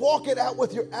 Now walk it out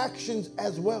with your actions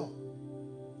as well.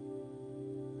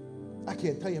 I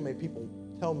can't tell you how many people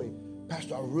tell me,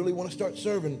 Pastor, I really want to start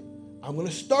serving. I'm going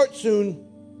to start soon.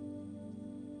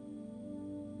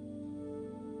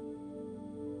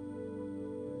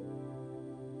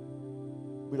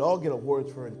 We'd all get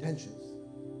awards for intentions.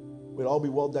 We'd all be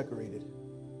well decorated.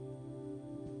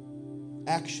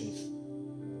 Actions.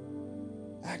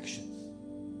 Actions.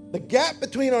 The gap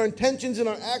between our intentions and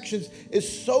our actions is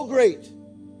so great.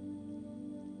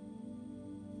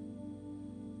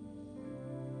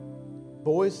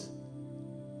 Boys,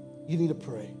 you need to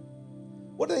pray.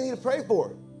 What do they need to pray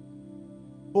for?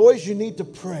 Boys, you need to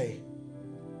pray.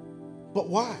 But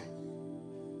why?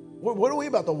 What are we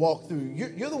about to walk through?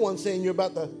 You're the one saying you're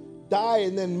about to die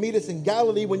and then meet us in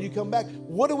Galilee when you come back.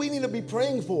 What do we need to be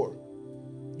praying for?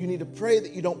 You need to pray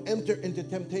that you don't enter into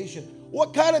temptation.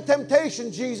 What kind of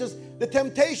temptation, Jesus? The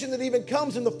temptation that even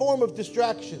comes in the form of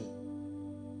distraction.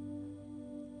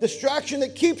 Distraction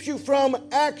that keeps you from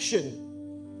action.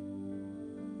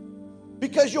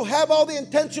 Because you'll have all the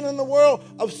intention in the world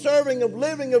of serving, of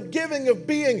living, of giving, of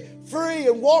being free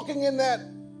and walking in that.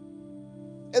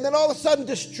 And then all of a sudden,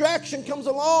 distraction comes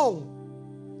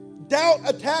along. Doubt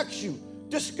attacks you.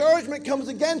 Discouragement comes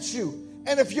against you.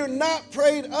 And if you're not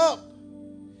prayed up,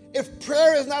 if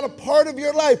prayer is not a part of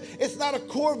your life, it's not a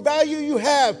core value you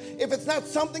have, if it's not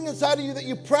something inside of you that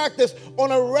you practice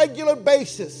on a regular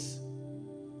basis,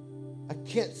 I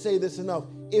can't say this enough.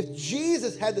 If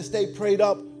Jesus had to stay prayed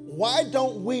up, why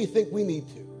don't we think we need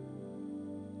to?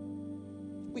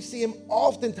 We see him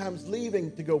oftentimes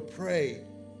leaving to go pray.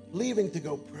 Leaving to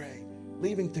go pray,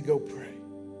 leaving to go pray.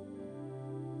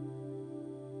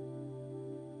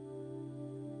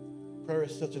 Prayer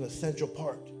is such an essential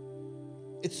part.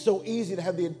 It's so easy to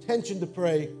have the intention to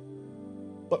pray,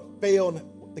 but fail in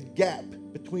the gap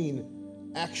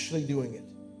between actually doing it.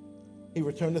 He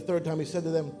returned the third time. He said to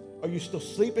them, are you still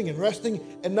sleeping and resting?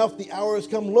 Enough, the hour has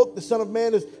come. Look, the Son of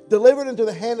Man is delivered into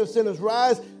the hand of sinners.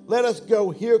 Rise, let us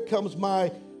go. Here comes my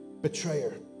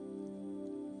betrayer.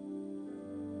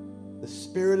 The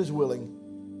spirit is willing,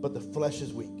 but the flesh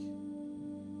is weak.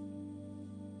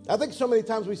 I think so many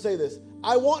times we say this.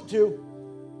 I want to.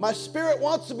 My spirit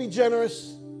wants to be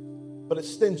generous, but it's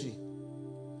stingy.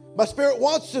 My spirit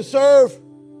wants to serve,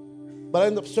 but I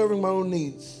end up serving my own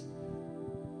needs.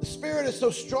 The spirit is so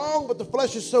strong, but the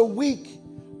flesh is so weak.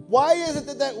 Why is it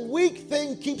that that weak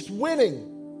thing keeps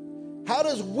winning? How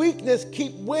does weakness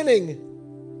keep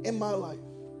winning in my life?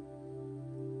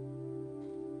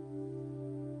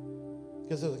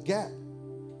 Because there's a gap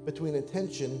between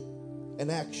intention and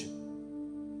action.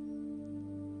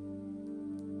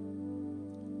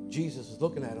 Jesus is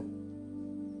looking at him.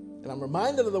 And I'm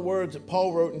reminded of the words that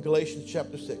Paul wrote in Galatians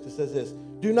chapter 6. It says this,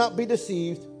 do not be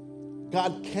deceived.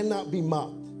 God cannot be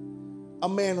mocked. A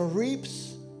man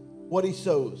reaps what he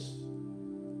sows.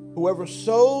 Whoever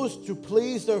sows to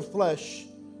please their flesh,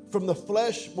 from the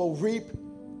flesh will reap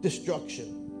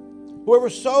destruction. Whoever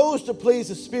sows to please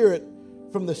the Spirit,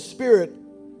 from the Spirit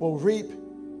will reap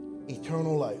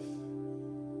eternal life.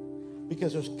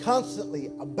 Because there's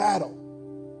constantly a battle,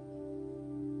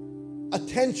 a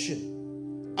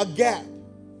tension, a gap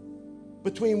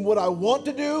between what I want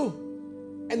to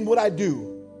do and what I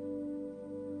do.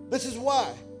 This is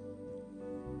why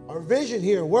our vision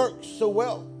here works so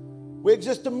well. We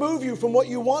exist to move you from what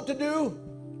you want to do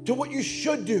to what you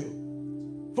should do.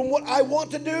 From what I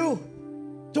want to do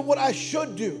to what I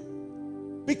should do.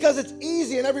 Because it's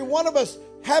easy, and every one of us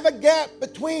have a gap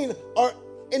between our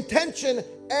intention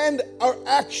and our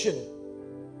action.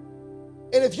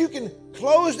 And if you can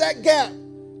close that gap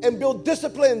and build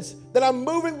disciplines that I'm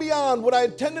moving beyond what I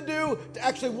intend to do to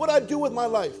actually what I do with my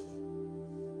life.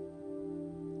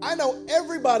 I know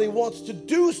everybody wants to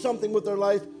do something with their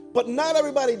life, but not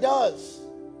everybody does.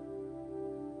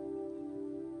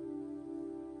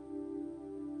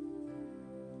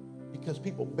 Because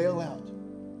people bail out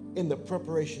in the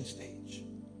preparation stage.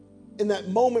 In that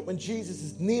moment when Jesus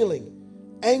is kneeling,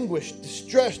 anguished,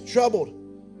 distressed, troubled,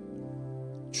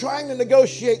 trying to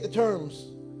negotiate the terms.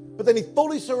 But then he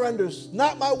fully surrenders,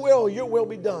 not my will, your will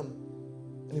be done.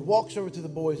 And he walks over to the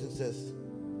boys and says,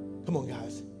 come on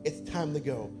guys, it's time to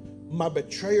go. My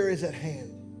betrayer is at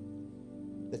hand.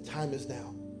 The time is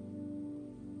now.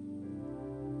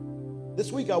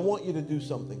 This week I want you to do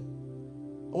something.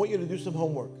 I want you to do some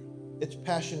homework. It's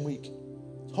Passion Week.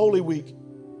 It's Holy Week.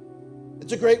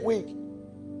 It's a great week.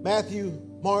 Matthew,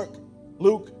 Mark,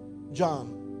 Luke,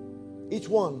 John. Each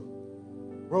one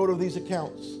wrote of these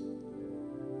accounts.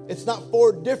 It's not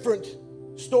 4 different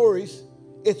stories.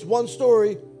 It's one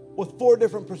story with 4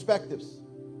 different perspectives.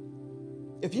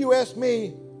 If you ask me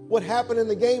what happened in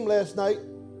the game last night,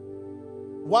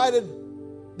 why did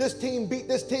this team beat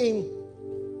this team,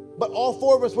 but all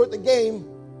 4 of us were at the game,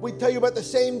 we'd tell you about the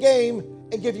same game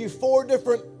and give you 4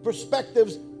 different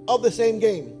perspectives of the same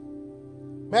game.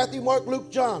 Matthew, Mark,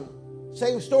 Luke, John,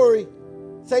 same story,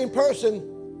 same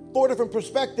person, 4 different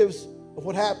perspectives of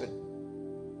what happened.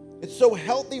 It's so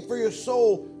healthy for your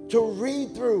soul to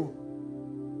read through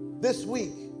this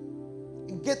week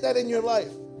and get that in your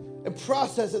life and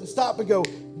process it and stop and go,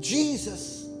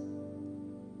 Jesus,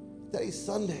 today's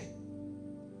Sunday.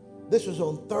 This was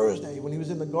on Thursday when he was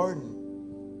in the garden.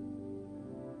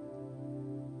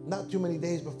 Not too many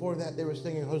days before that, they were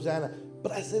singing Hosanna.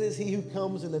 Blessed is he who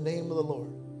comes in the name of the Lord.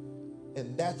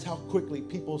 And that's how quickly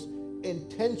people's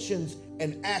intentions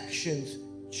and actions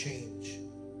change.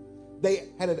 They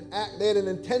had an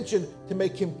intention to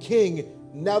make him king.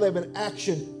 Now they have an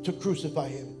action to crucify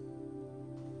him.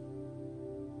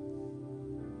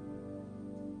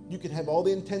 You can have all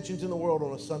the intentions in the world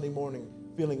on a Sunday morning,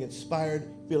 feeling inspired,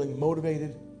 feeling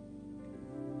motivated.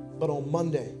 But on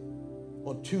Monday,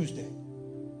 on Tuesday,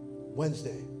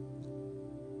 Wednesday,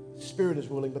 the spirit is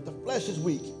willing, but the flesh is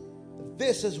weak.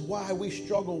 This is why we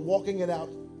struggle walking it out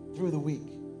through the week.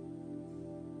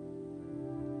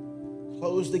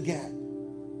 Close the gap.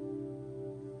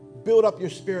 Build up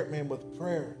your spirit, man, with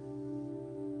prayer.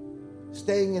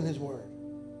 Staying in his word.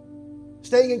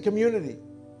 Staying in community.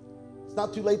 It's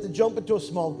not too late to jump into a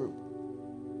small group.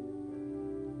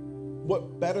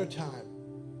 What better time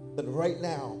than right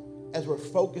now as we're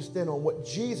focused in on what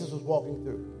Jesus was walking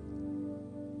through?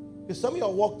 Because some of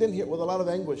y'all walked in here with a lot of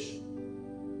anguish,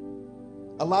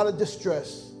 a lot of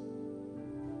distress,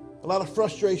 a lot of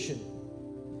frustration.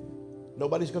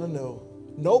 Nobody's going to know.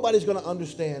 Nobody's going to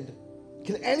understand.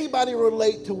 Can anybody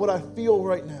relate to what I feel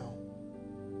right now?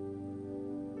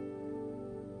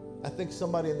 I think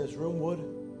somebody in this room would.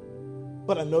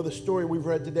 But I know the story we've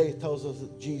read today tells us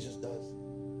that Jesus does.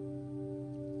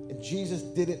 And Jesus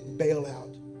didn't bail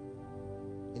out.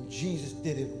 And Jesus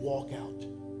didn't walk out.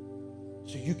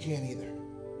 So you can't either.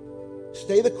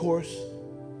 Stay the course.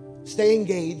 Stay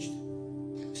engaged.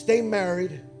 Stay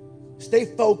married. Stay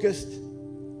focused.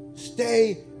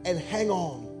 Stay and hang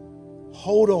on.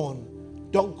 Hold on.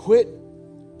 Don't quit.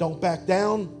 Don't back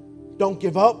down. Don't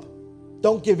give up.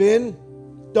 Don't give in.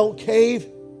 Don't cave.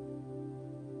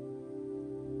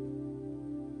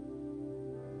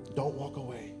 Don't walk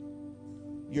away.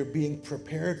 You're being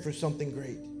prepared for something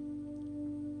great.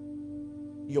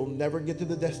 You'll never get to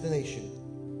the destination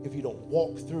if you don't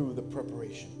walk through the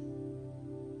preparation.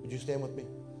 Would you stand with me?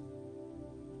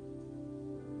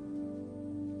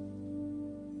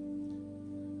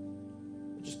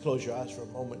 Just close your eyes for a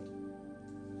moment.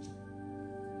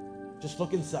 Just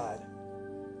look inside.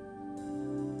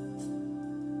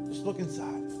 Just look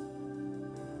inside.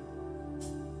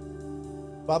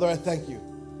 Father, I thank you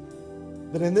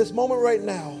that in this moment right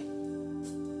now,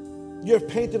 you have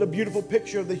painted a beautiful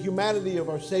picture of the humanity of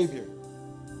our Savior.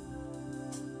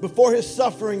 Before his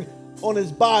suffering on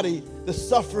his body, the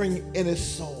suffering in his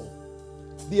soul,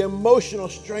 the emotional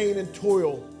strain and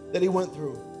toil that he went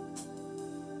through.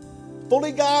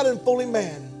 Fully God and fully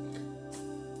man,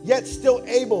 yet still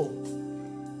able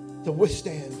to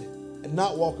withstand and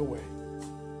not walk away.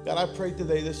 God, I pray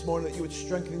today, this morning, that you would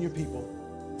strengthen your people.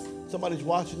 Somebody's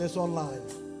watching this online.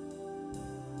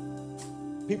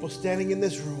 People standing in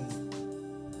this room.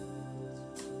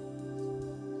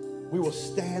 We will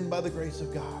stand by the grace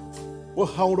of God. We'll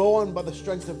hold on by the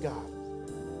strength of God.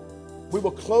 We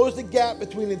will close the gap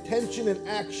between intention and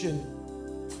action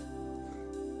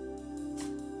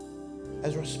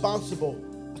as responsible,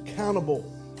 accountable,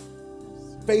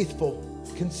 faithful,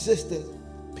 consistent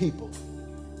people.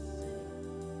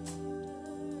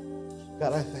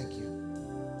 God, I thank you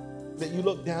that you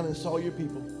looked down and saw your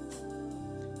people.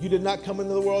 You did not come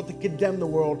into the world to condemn the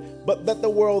world, but that the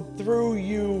world through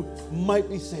you might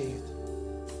be saved.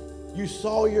 You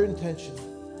saw your intention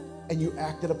and you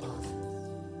acted upon it.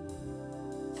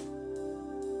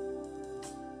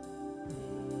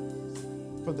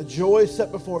 For the joy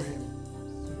set before him,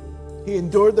 he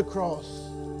endured the cross,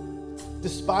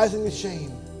 despising the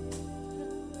shame,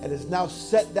 and is now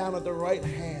set down at the right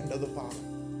hand of the Father.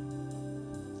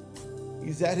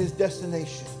 He's at his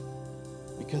destination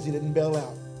because he didn't bail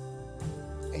out.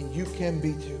 And you can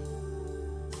be too,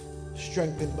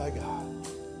 strengthened by God.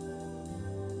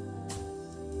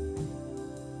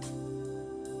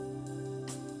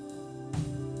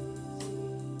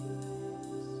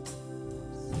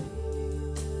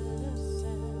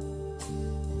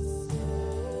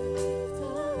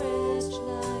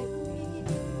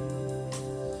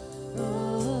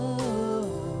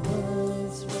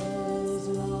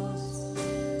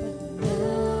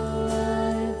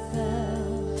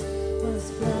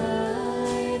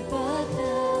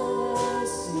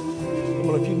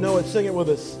 If you know it, sing it with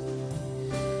us.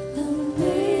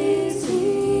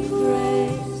 Amazing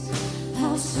grace,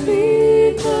 how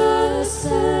sweet the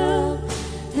sound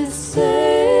that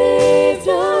saved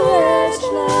a wretch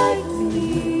like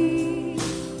me.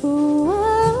 Oh,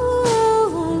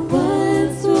 I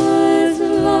once was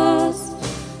lost,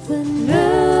 but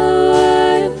now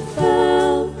I am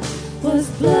found. Was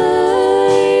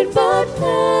blind, but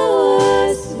now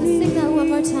I see. Sing that one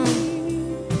more time.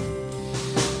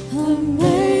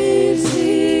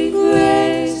 Amazing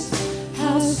grace,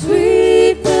 how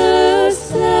sweet the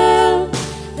sound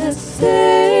that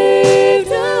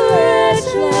saved a wretch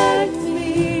like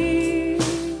me.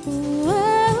 Oh,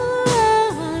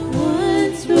 I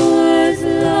once was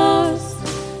lost,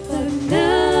 but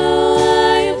now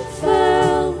I am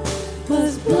found.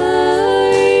 Was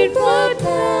blind, but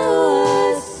now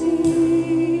I see.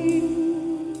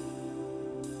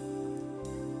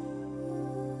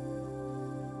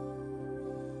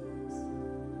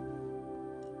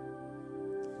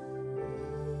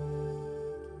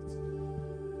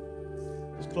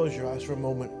 Just close your eyes for a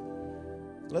moment.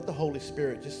 Let the Holy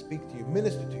Spirit just speak to you,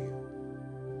 minister to you.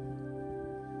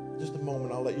 Just a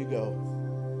moment, I'll let you go.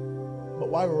 But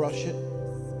why rush it?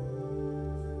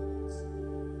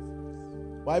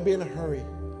 Why be in a hurry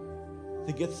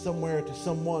to get somewhere, to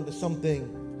someone, to something,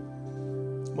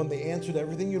 when the answer to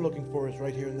everything you're looking for is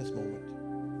right here in this moment?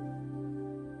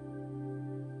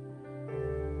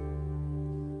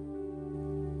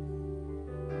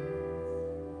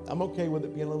 I'm okay with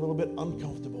it being a little bit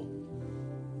uncomfortable.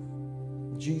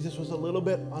 Jesus was a little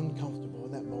bit uncomfortable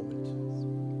in that moment.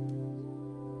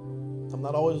 I'm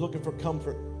not always looking for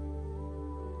comfort.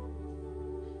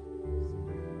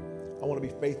 I want to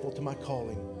be faithful to my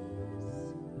calling,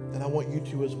 and I want you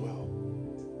to as well.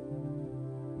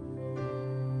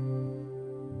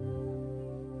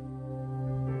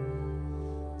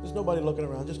 There's nobody looking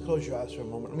around. Just close your eyes for a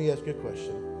moment. Let me ask you a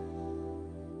question.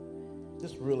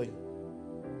 Just really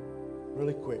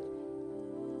quick.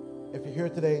 If you're here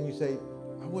today and you say,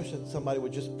 I wish that somebody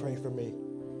would just pray for me.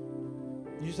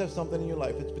 You just have something in your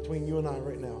life that's between you and I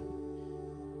right now.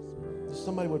 If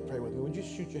somebody would pray with me, would you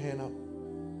shoot your hand up?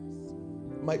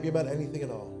 It might be about anything at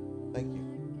all. Thank you.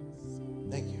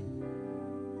 Thank you.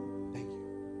 Thank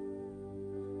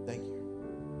you. Thank you.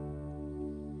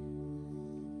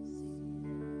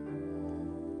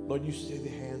 Lord, you see the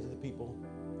hands of the people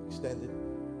extended.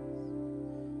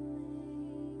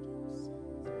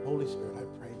 Holy Spirit, I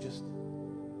pray, just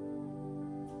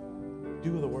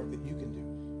do the work that you can do.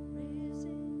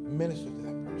 Minister to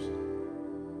that person.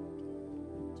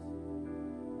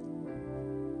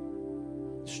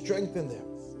 strengthen them,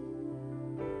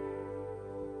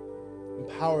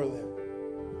 empower them,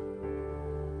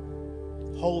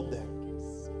 hold them,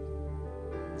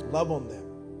 love on them,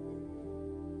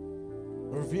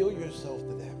 reveal yourself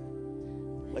to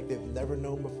them like they've never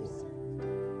known before.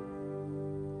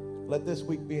 Let this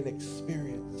week be an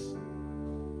experience.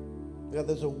 God,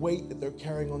 there's a weight that they're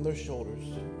carrying on their shoulders.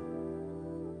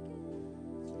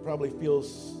 It probably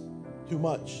feels too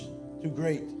much, too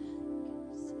great.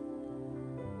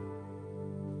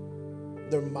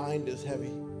 Their mind is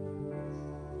heavy.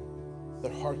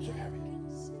 Their hearts are heavy.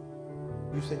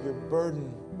 You said your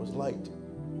burden was light.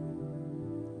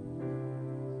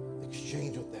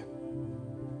 Exchange with them.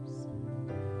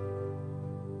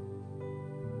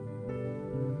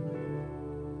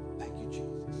 Thank you,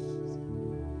 Jesus.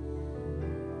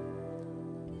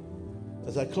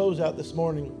 As I close out this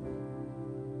morning,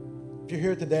 if you're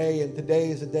here today and today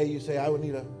is the day you say, I would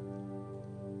need to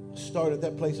start at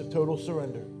that place of total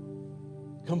surrender,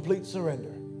 complete surrender,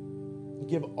 and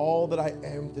give all that I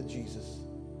am to Jesus.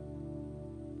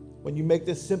 When you make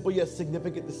this simple yet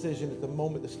significant decision at the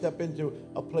moment to step into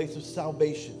a place of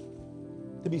salvation,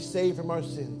 to be saved from our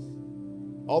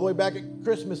sins. All the way back at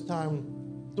Christmas time,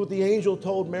 that's what the angel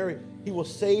told Mary. He will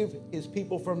save his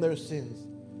people from their sins.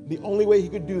 The only way he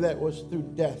could do that was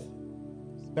through death,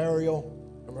 burial,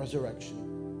 and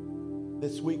resurrection.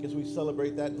 This week, as we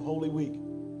celebrate that in Holy Week,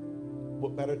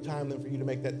 what better time than for you to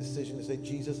make that decision to say,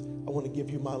 Jesus, I want to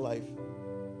give you my life.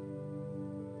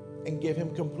 And give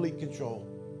him complete control.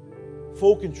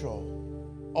 Full control,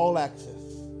 all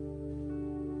access.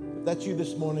 If that's you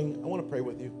this morning, I want to pray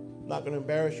with you. I'm not going to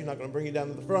embarrass you, not going to bring you down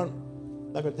to the front,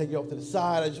 not going to take you off to the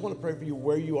side. I just want to pray for you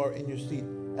where you are in your seat.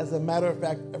 As a matter of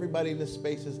fact, everybody in this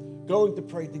space is going to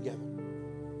pray together.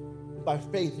 By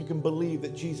faith, you can believe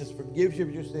that Jesus forgives you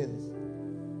of your sins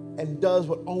and does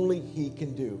what only he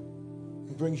can do.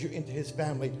 He brings you into his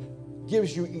family,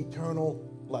 gives you eternal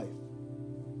life.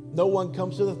 No one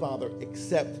comes to the Father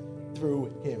except through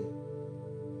him.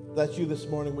 If that's you this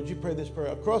morning, would you pray this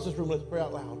prayer? Across this room, let's pray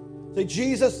out loud. Say,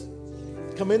 Jesus,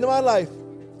 come into my life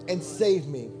and save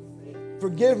me.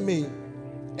 Forgive me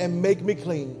and make me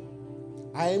clean.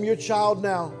 I am your child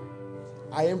now.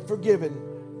 I am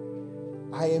forgiven.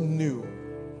 I am new.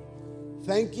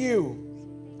 Thank you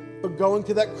for going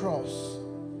to that cross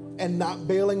and not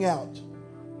bailing out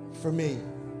for me.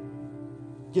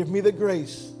 Give me the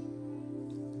grace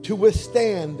to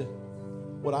withstand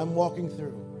what I'm walking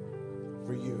through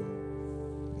for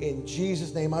you. In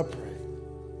Jesus' name I pray.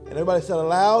 And everybody said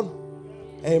aloud,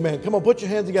 amen. Come on, put your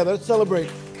hands together. Let's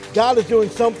celebrate. God is doing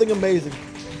something amazing.